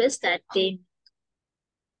pull requests that they.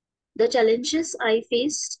 The challenges I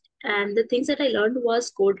faced and the things that I learned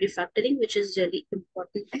was code refactoring, which is really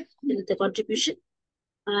important in the contribution.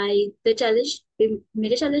 The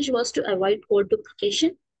major challenge was to avoid code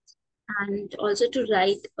duplication and also to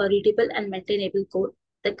write a readable and maintainable code.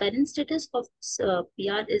 The current status of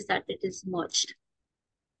PR is that it is merged.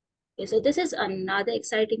 Okay, so this is another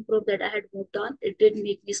exciting probe that I had moved on. It did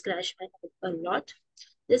make me scratch my head a lot.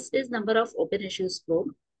 This is number of open issues probe.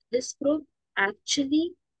 This probe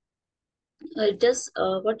actually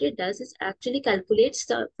what it does is actually calculates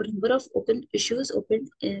the number of open issues open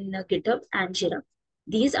in GitHub and Jira.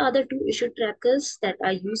 These are the 2 issue trackers that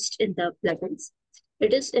are used in the plugins.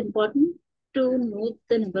 It is important to note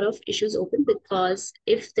the number of issues open because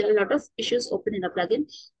if there are a lot of issues open in a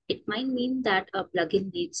plugin, it might mean that a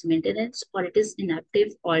plugin needs maintenance or it is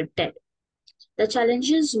inactive or dead. The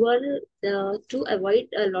challenges were to avoid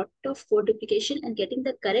a lot of code duplication and getting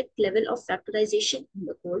the correct level of factorization in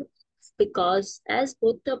the code, because as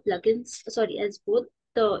both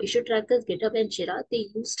the issue trackers, GitHub and Jira, they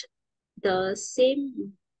used the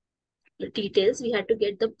same details. We had to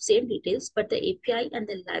get the same details, but the API and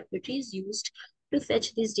the libraries used to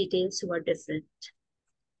fetch these details were different.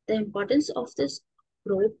 The importance of this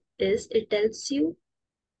probe is it tells you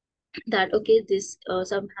that okay, this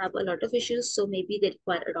some have a lot of issues, so maybe they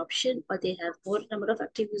require adoption or they have more number of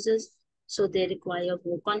active users, so they require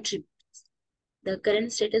more contributors. The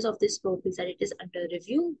current status of this probe is that it is under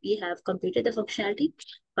review. We have completed the functionality,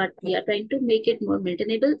 but we are trying to make it more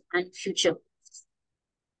maintainable and future.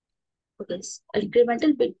 Okay,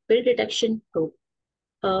 incremental build detection probe.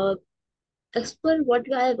 As per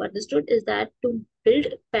what I have understood is that to build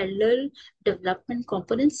parallel development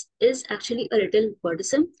components is actually a little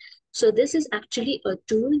burdensome. So this is actually a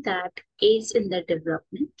tool that aids in the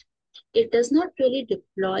development. It does not really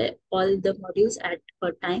deploy all the modules at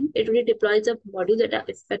a time. It really deploys the modules that are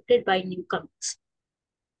affected by newcomers.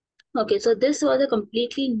 Okay, so this was a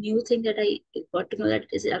completely new thing that I got to know that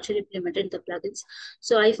is actually implemented in the plugins.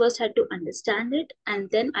 So I first had to understand it and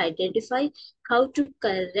then identify how to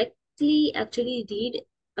correctly actually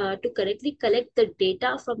to correctly collect the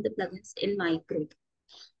data from the plugins in my probe.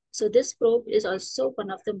 So this probe is also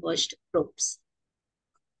one of the merged probes.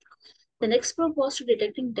 The next probe was to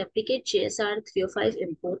detecting duplicate JSR 305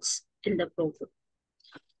 imports in the probe.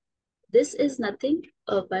 This is nothing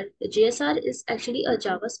but JSR is actually a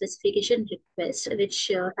Java specification request,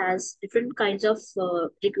 which has different kinds of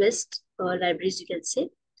request libraries, you can say.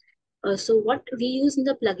 So what we use in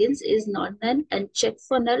the plugins is not null and check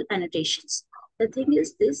for null annotations. The thing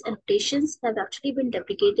is, these annotations have actually been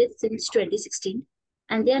deprecated since 2016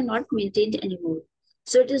 and they are not maintained anymore.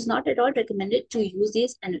 So it is not at all recommended to use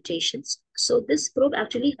these annotations. So this probe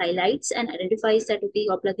actually highlights and identifies that, okay,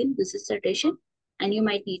 your plugin uses annotation and you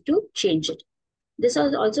might need to change it. This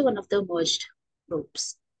is also one of the merged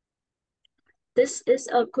probes. This is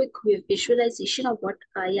a quick visualization of what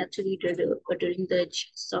I actually did during the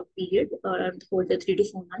GSOC period, for the 3 to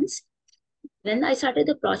 4 months. When I started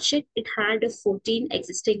the project, it had 14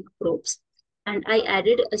 existing probes and I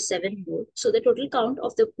added a 7 more. So the total count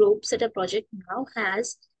of the probes that a project now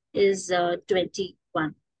has is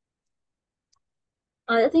 21.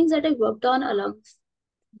 Other things that I worked on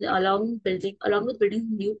along with building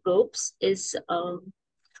new probes is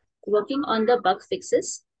working on the bug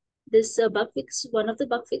fixes. This one of the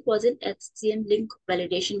bug fix was an HCM link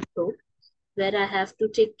validation probe, where I have to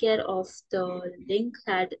take care of the link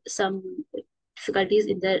had some difficulties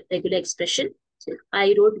in the regular expression. So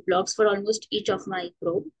I wrote blogs for almost each of my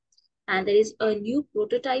probe. And there is a new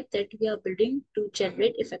prototype that we are building to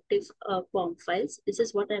generate effective form files. This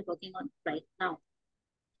is what I'm working on right now.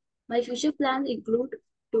 My future plans include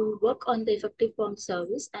to work on the effective form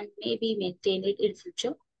service and maybe maintain it in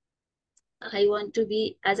future. I want to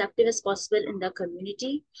be as active as possible in the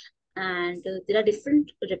community. And there are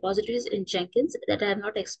different repositories in Jenkins that I have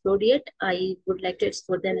not explored yet. I would like to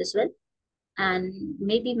explore them as well and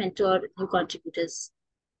maybe mentor new contributors.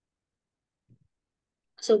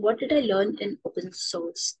 So what did I learn in open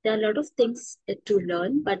source? There are a lot of things to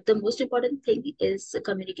learn, but the most important thing is the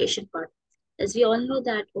communication part. As we all know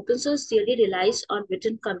that open source really relies on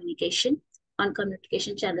written communication on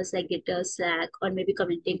communication channels like GitHub, Slack, or maybe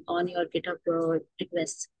commenting on your GitHub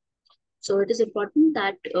requests. So it is important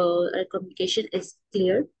that our communication is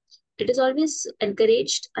clear. It is always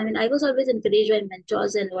encouraged. I mean, I was always encouraged by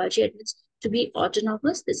mentors and ORG admins to be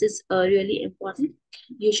autonomous. This is really important.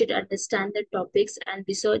 You should understand the topics and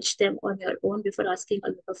research them on your own before asking a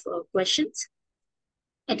lot of questions.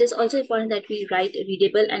 It is also important that we write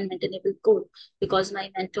readable and maintainable code, because my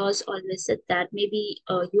mentors always said that maybe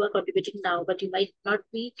you are contributing now, but you might not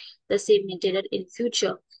be the same maintainer in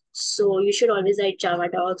future. So you should always write Java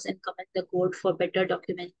docs and comment the code for better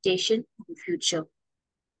documentation in future.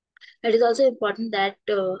 It is also important that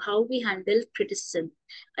how we handle criticism.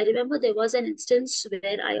 I remember there was an instance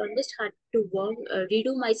where I almost had to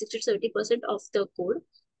redo my 60 to 70% of the code,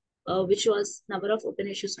 which was number of open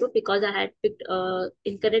issues group, because I had picked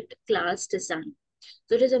incorrect class design.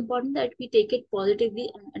 So it is important that we take it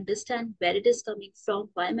positively and understand where it is coming from,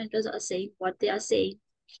 why mentors are saying what they are saying,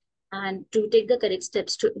 and to take the correct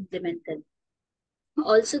steps to implement them.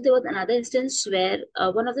 Also, there was another instance where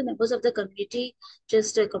one of the members of the community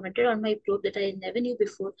just commented on my probe that I never knew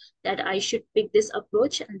before, that I should pick this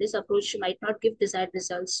approach, and this approach might not give desired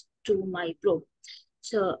results to my probe.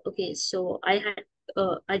 So, okay, so I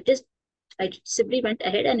simply went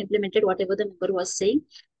ahead and implemented whatever the member was saying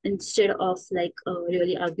instead of like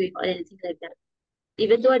really arguing or anything like that.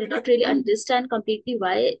 Even though I did not really understand completely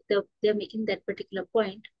why they're making that particular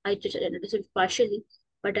point, I just understood partially,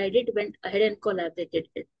 but I did went ahead and collaborated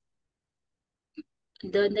it.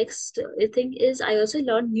 The next thing is I also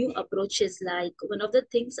learned new approaches. Like one of the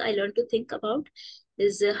things I learned to think about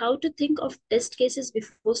is how to think of test cases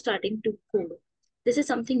before starting to code. This is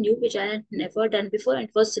something new which I had never done before, and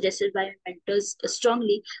it was suggested by my mentors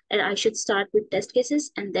strongly that I should start with test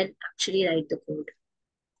cases and then actually write the code.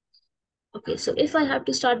 Okay, so if I have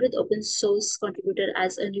to start with open source contributor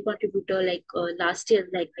as a new contributor like last year,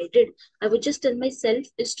 like I did, I would just tell myself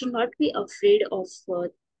is to not be afraid of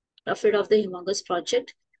the humongous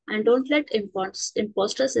project, and don't let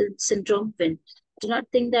imposter syndrome win. Do not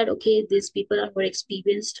think that, okay, these people are more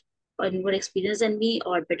experienced than me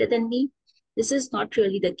or better than me. This is not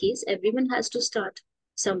really the case. Everyone has to start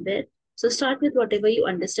somewhere. So start with whatever you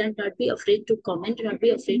understand. Not be afraid to comment. Not be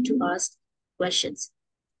afraid to ask questions.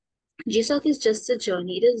 GSOC is just a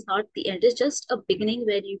journey. It is not the end. It's just a beginning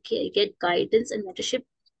where you can get guidance and mentorship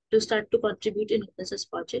to start to contribute in open source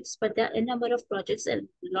projects. But there are a number of projects and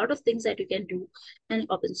a lot of things that you can do in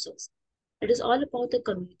open source. It is all about the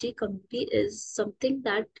community. Community is something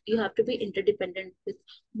that you have to be interdependent with.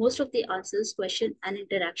 Most of the answers, question, and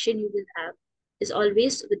interaction you will have is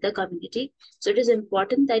always with the community. So it is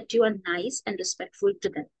important that you are nice and respectful to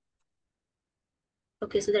them.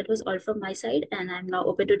 Okay, so that was all from my side, and I'm now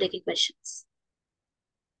open to taking questions.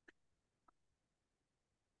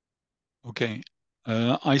 Okay.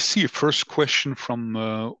 I see a first question from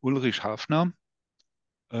Ulrich Hafner.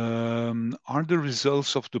 Are the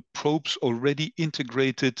results of the probes already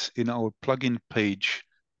integrated in our plugin page?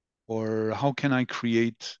 Or how can I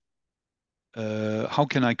create how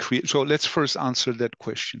can I create? So let's first answer that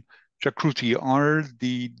question. Jakruti, are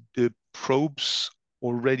the probes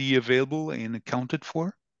already available and accounted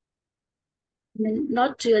for?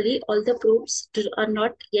 Not really. All the probes are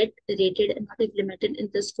not yet rated and not implemented in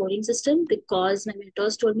the scoring system because my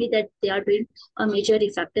mentors told me that they are doing a major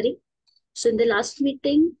refactoring. So in the last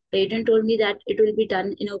meeting, Aiden told me that it will be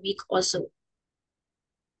done in a week or so.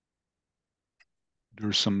 There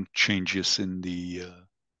are some changes in the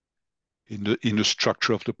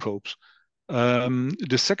structure of the probes.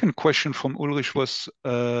 The second question from Ulrich was,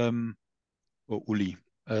 or Uli,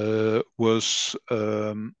 was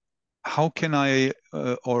how can I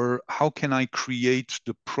create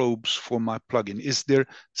the probes for my plugin? Is there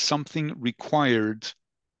something required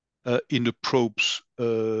in the probes,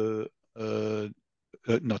 not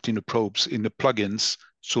in the probes, in the plugins,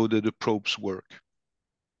 so that the probes work?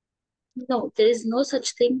 No, there is no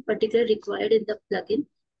such thing particularly required in the plugin.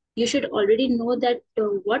 You should already know that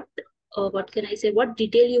what can I say, what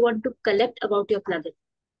detail you want to collect about your plugin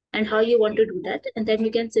and how you want to do that. And then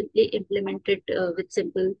you can simply implement it with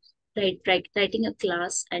simple writing a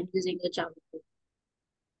class and using a Java code.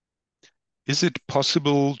 Is it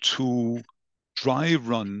possible to dry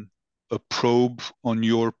run a probe on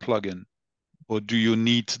your plugin, or do you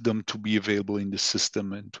need them to be available in the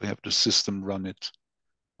system and to have the system run it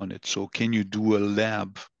on it? So can you do a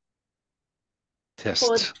lab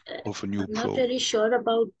test of a new I'm not probe? very sure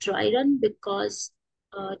about dry run because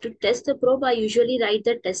to test the probe, I usually write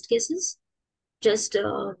the test cases. Just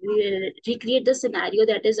recreate the scenario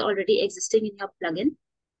that is already existing in your plugin.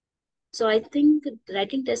 So I think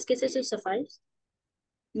writing test cases will suffice.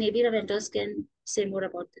 Maybe the vendors can say more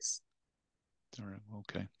about this. All right,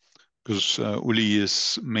 okay. Because Uli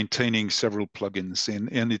is maintaining several plugins,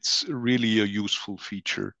 and it's really a useful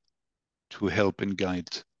feature to help and guide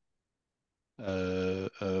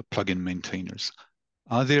plugin maintainers.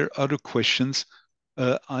 Are there other questions?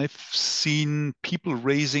 I've seen people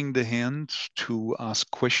raising the hand to ask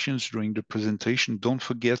questions during the presentation. Don't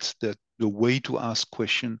forget that the way to ask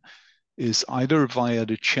question is either via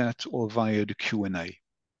the chat or via the Q&A.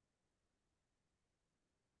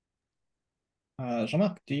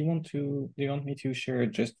 Jean-Marc, do you want me to share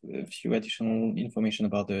just a few additional information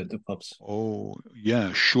about the pubs? Oh,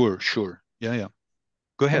 yeah, sure. Yeah.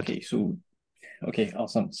 Go ahead. Okay,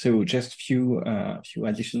 awesome. So just few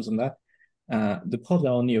additions on that. The pods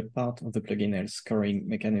are only a part of the plugin health scoring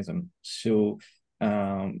mechanism. So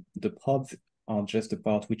the pods are just a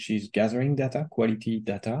part which is gathering data, quality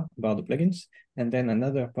data about the plugins, and then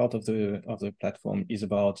another part of the platform is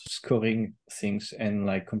about scoring things and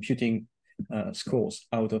like computing scores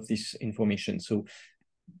out of this information. So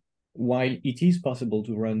while it is possible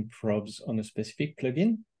to run probes on a specific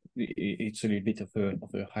plugin, it's a little bit of a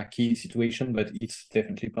hacky situation, but it's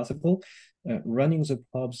definitely possible. Running the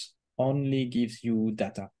probes only gives you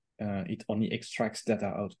data. It only extracts data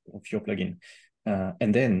out of your plugin.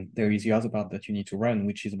 And then there is the other part that you need to run,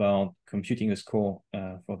 which is about computing a score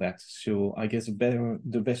for that. So I guess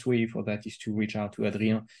the best way for that is to reach out to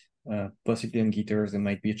Adrien, possibly on Gitter. There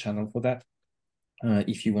might be a channel for that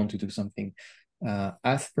if you want to do something.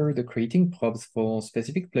 As per the creating probes for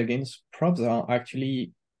specific plugins, probes are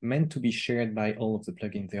actually meant to be shared by all of the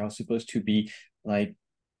plugins. They are supposed to be like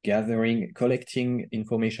collecting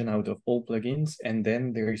information out of all plugins, and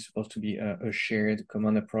then there is supposed to be a shared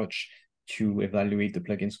common approach to evaluate the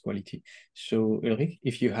plugin's quality. So Ulrich,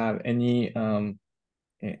 if you have any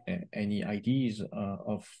ideas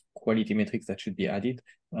of quality metrics that should be added,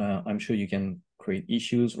 I'm sure you can create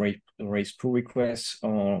issues, raise pull requests,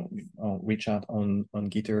 or reach out on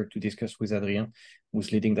Gitter to discuss with Adrien,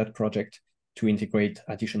 who's leading that project, to integrate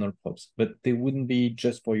additional probes. But they wouldn't be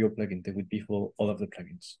just for your plugin, they would be for all of the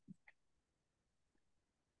plugins.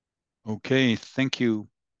 Okay, thank you.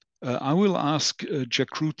 I will ask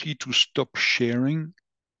Jakruti to stop sharing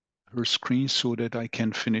her screen so that I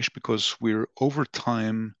can finish, because we're over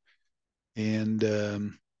time, and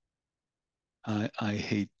I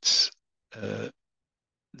hate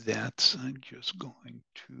that. I'm just going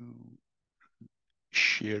to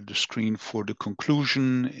share the screen for the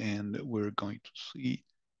conclusion, and we're going to see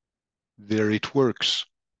there it works.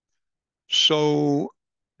 So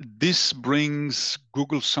this brings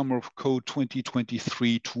Google Summer of Code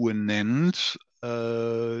 2023 to an end.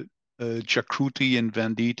 Jakruti and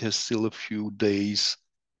Vandit has still a few days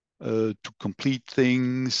to complete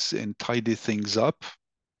things and tidy things up.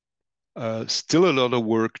 Still a lot of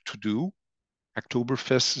work to do.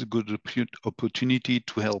 Oktoberfest is a good opportunity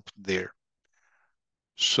to help there.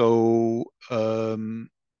 So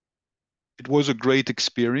it was a great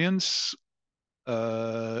experience.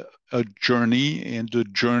 a journey, and the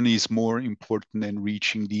journey is more important than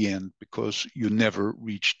reaching the end, because you never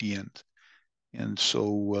reach the end. And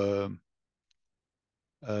so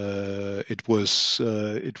it was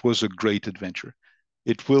a great adventure.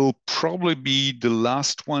 It will probably be the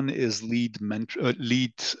last one as lead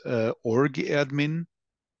org admin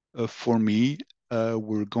for me.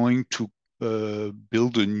 We're going to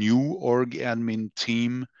build a new org admin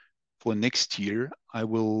team for next year. I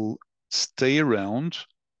will stay around.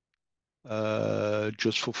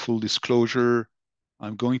 Just for full disclosure,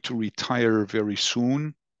 I'm going to retire very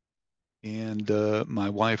soon, and my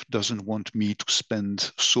wife doesn't want me to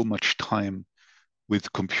spend so much time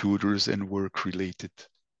with computers and work-related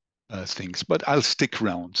things. But I'll stick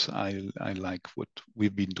around. I like what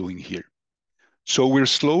we've been doing here. So we're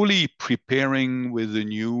slowly preparing with the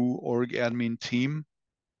new org admin team,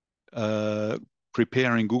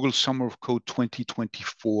 preparing Google Summer of Code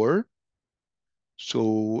 2024.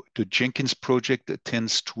 So the Jenkins project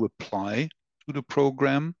tends to apply to the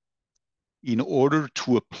program. In order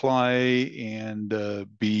to apply and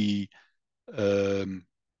be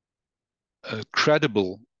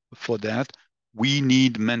credible for that, we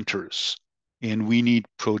need mentors and we need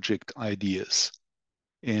project ideas.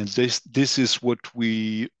 And this is what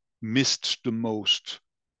we missed the most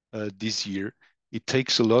this year. It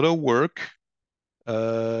takes a lot of work.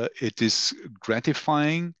 It is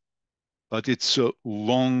gratifying, but it's a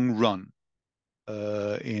long run.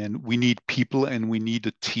 And we need people and we need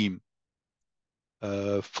a team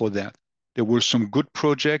for that. There were some good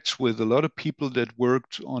projects with a lot of people that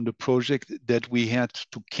worked on the project that we had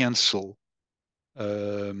to cancel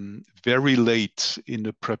very late in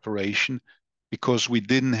the preparation because we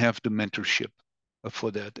didn't have the mentorship for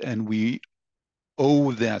that. And we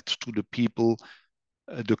owe that to the people,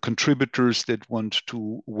 the contributors that want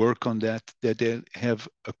to work on that they have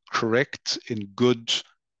a correct and good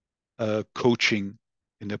coaching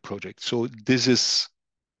in the project. So this is,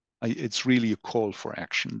 it's really a call for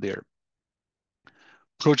action there.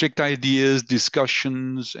 Project ideas,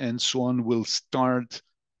 discussions, and so on will start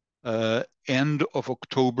end of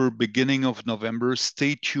October, beginning of November.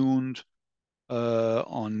 Stay tuned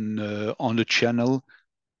on the channel.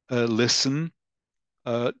 Listen.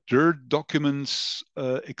 There are documents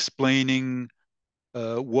explaining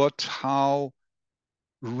what, how.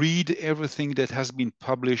 Read everything that has been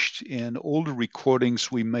published and all the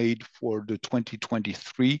recordings we made for the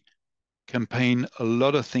 2023 campaign. A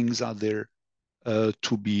lot of things are there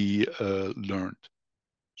to be learned.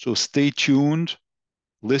 So stay tuned,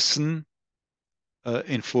 listen,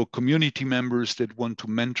 and for community members that want to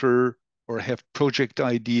mentor or have project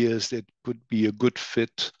ideas that could be a good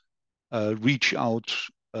fit, reach out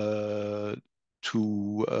to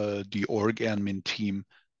the org admin team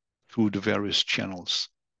through the various channels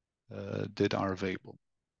that are available.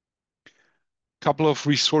 Couple of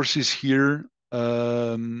resources here.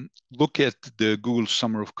 Look at the Google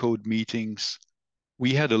Summer of Code meetings.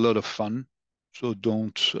 We had a lot of fun, so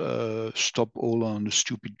don't stop all on the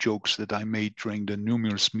stupid jokes that I made during the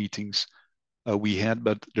numerous meetings we had,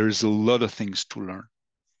 but there's a lot of things to learn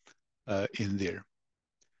in there.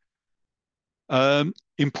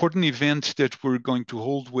 Important event that we're going to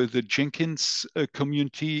hold with the Jenkins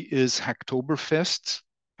community is Hacktoberfest.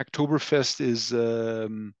 Hacktoberfest is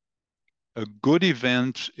a good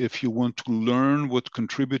event if you want to learn what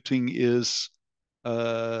contributing is.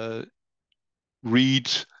 Read.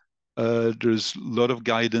 There's a lot of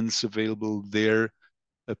guidance available there.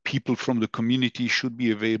 People from the community should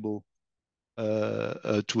be available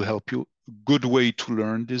to help you. Good way to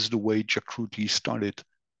learn. This is the way Jackruti started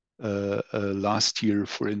last year,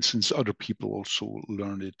 for instance. Other people also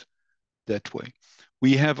learned it that way.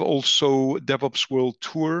 We have also DevOps World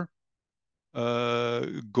Tour,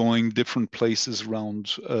 going different places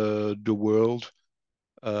around the world.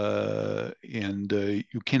 And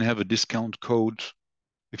you can have a discount code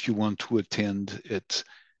if you want to attend it.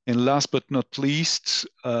 And last but not least,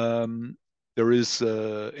 there is,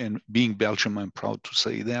 and being Belgium, I'm proud to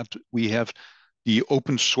say that, we have the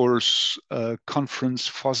open source conference,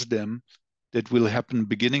 FOSDEM, that will happen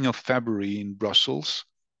beginning of February in Brussels.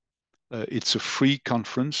 It's a free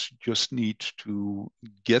conference. You just need to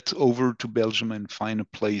get over to Belgium and find a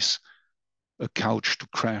place, a couch to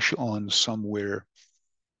crash on somewhere.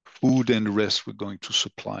 Food and the rest we're going to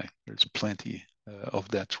supply. There's plenty of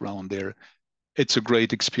that around there. It's a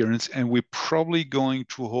great experience, and we're probably going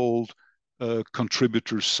to hold a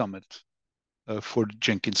contributor summit for the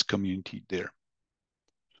Jenkins community there.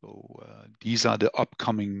 So these are the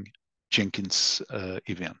upcoming Jenkins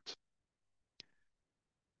event.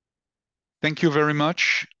 Thank you very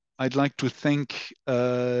much. I'd like to thank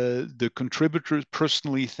the contributors,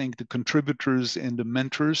 personally thank the contributors and the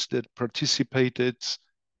mentors that participated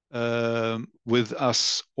with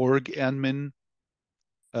us org admin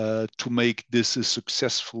to make this a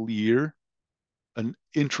successful year, an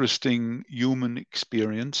interesting human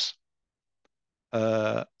experience.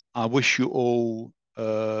 I wish you all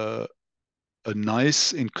a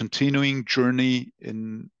nice and continuing journey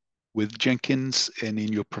with Jenkins and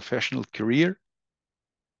in your professional career,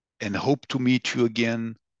 and hope to meet you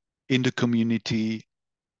again in the community.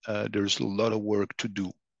 There's a lot of work to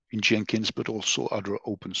do in Jenkins, but also other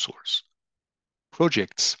open source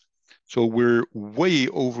projects. So we're way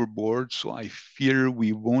overboard, so I fear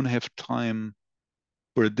we won't have time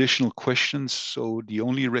for additional questions. So the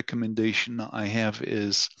only recommendation I have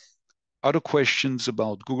is other questions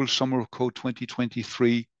about Google Summer of Code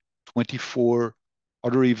 2023, 24,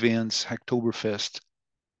 other events, Hacktoberfest,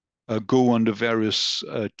 go on the various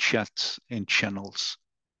chats and channels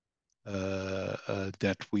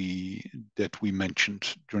that we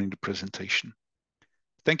mentioned during the presentation.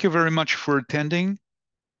 Thank you very much for attending,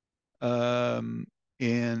 and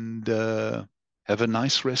have a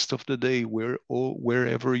nice rest of the day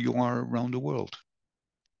wherever you are around the world.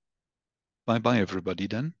 Bye-bye, everybody,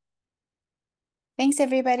 then. Thanks,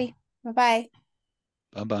 everybody. Bye-bye.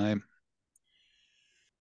 Bye-bye.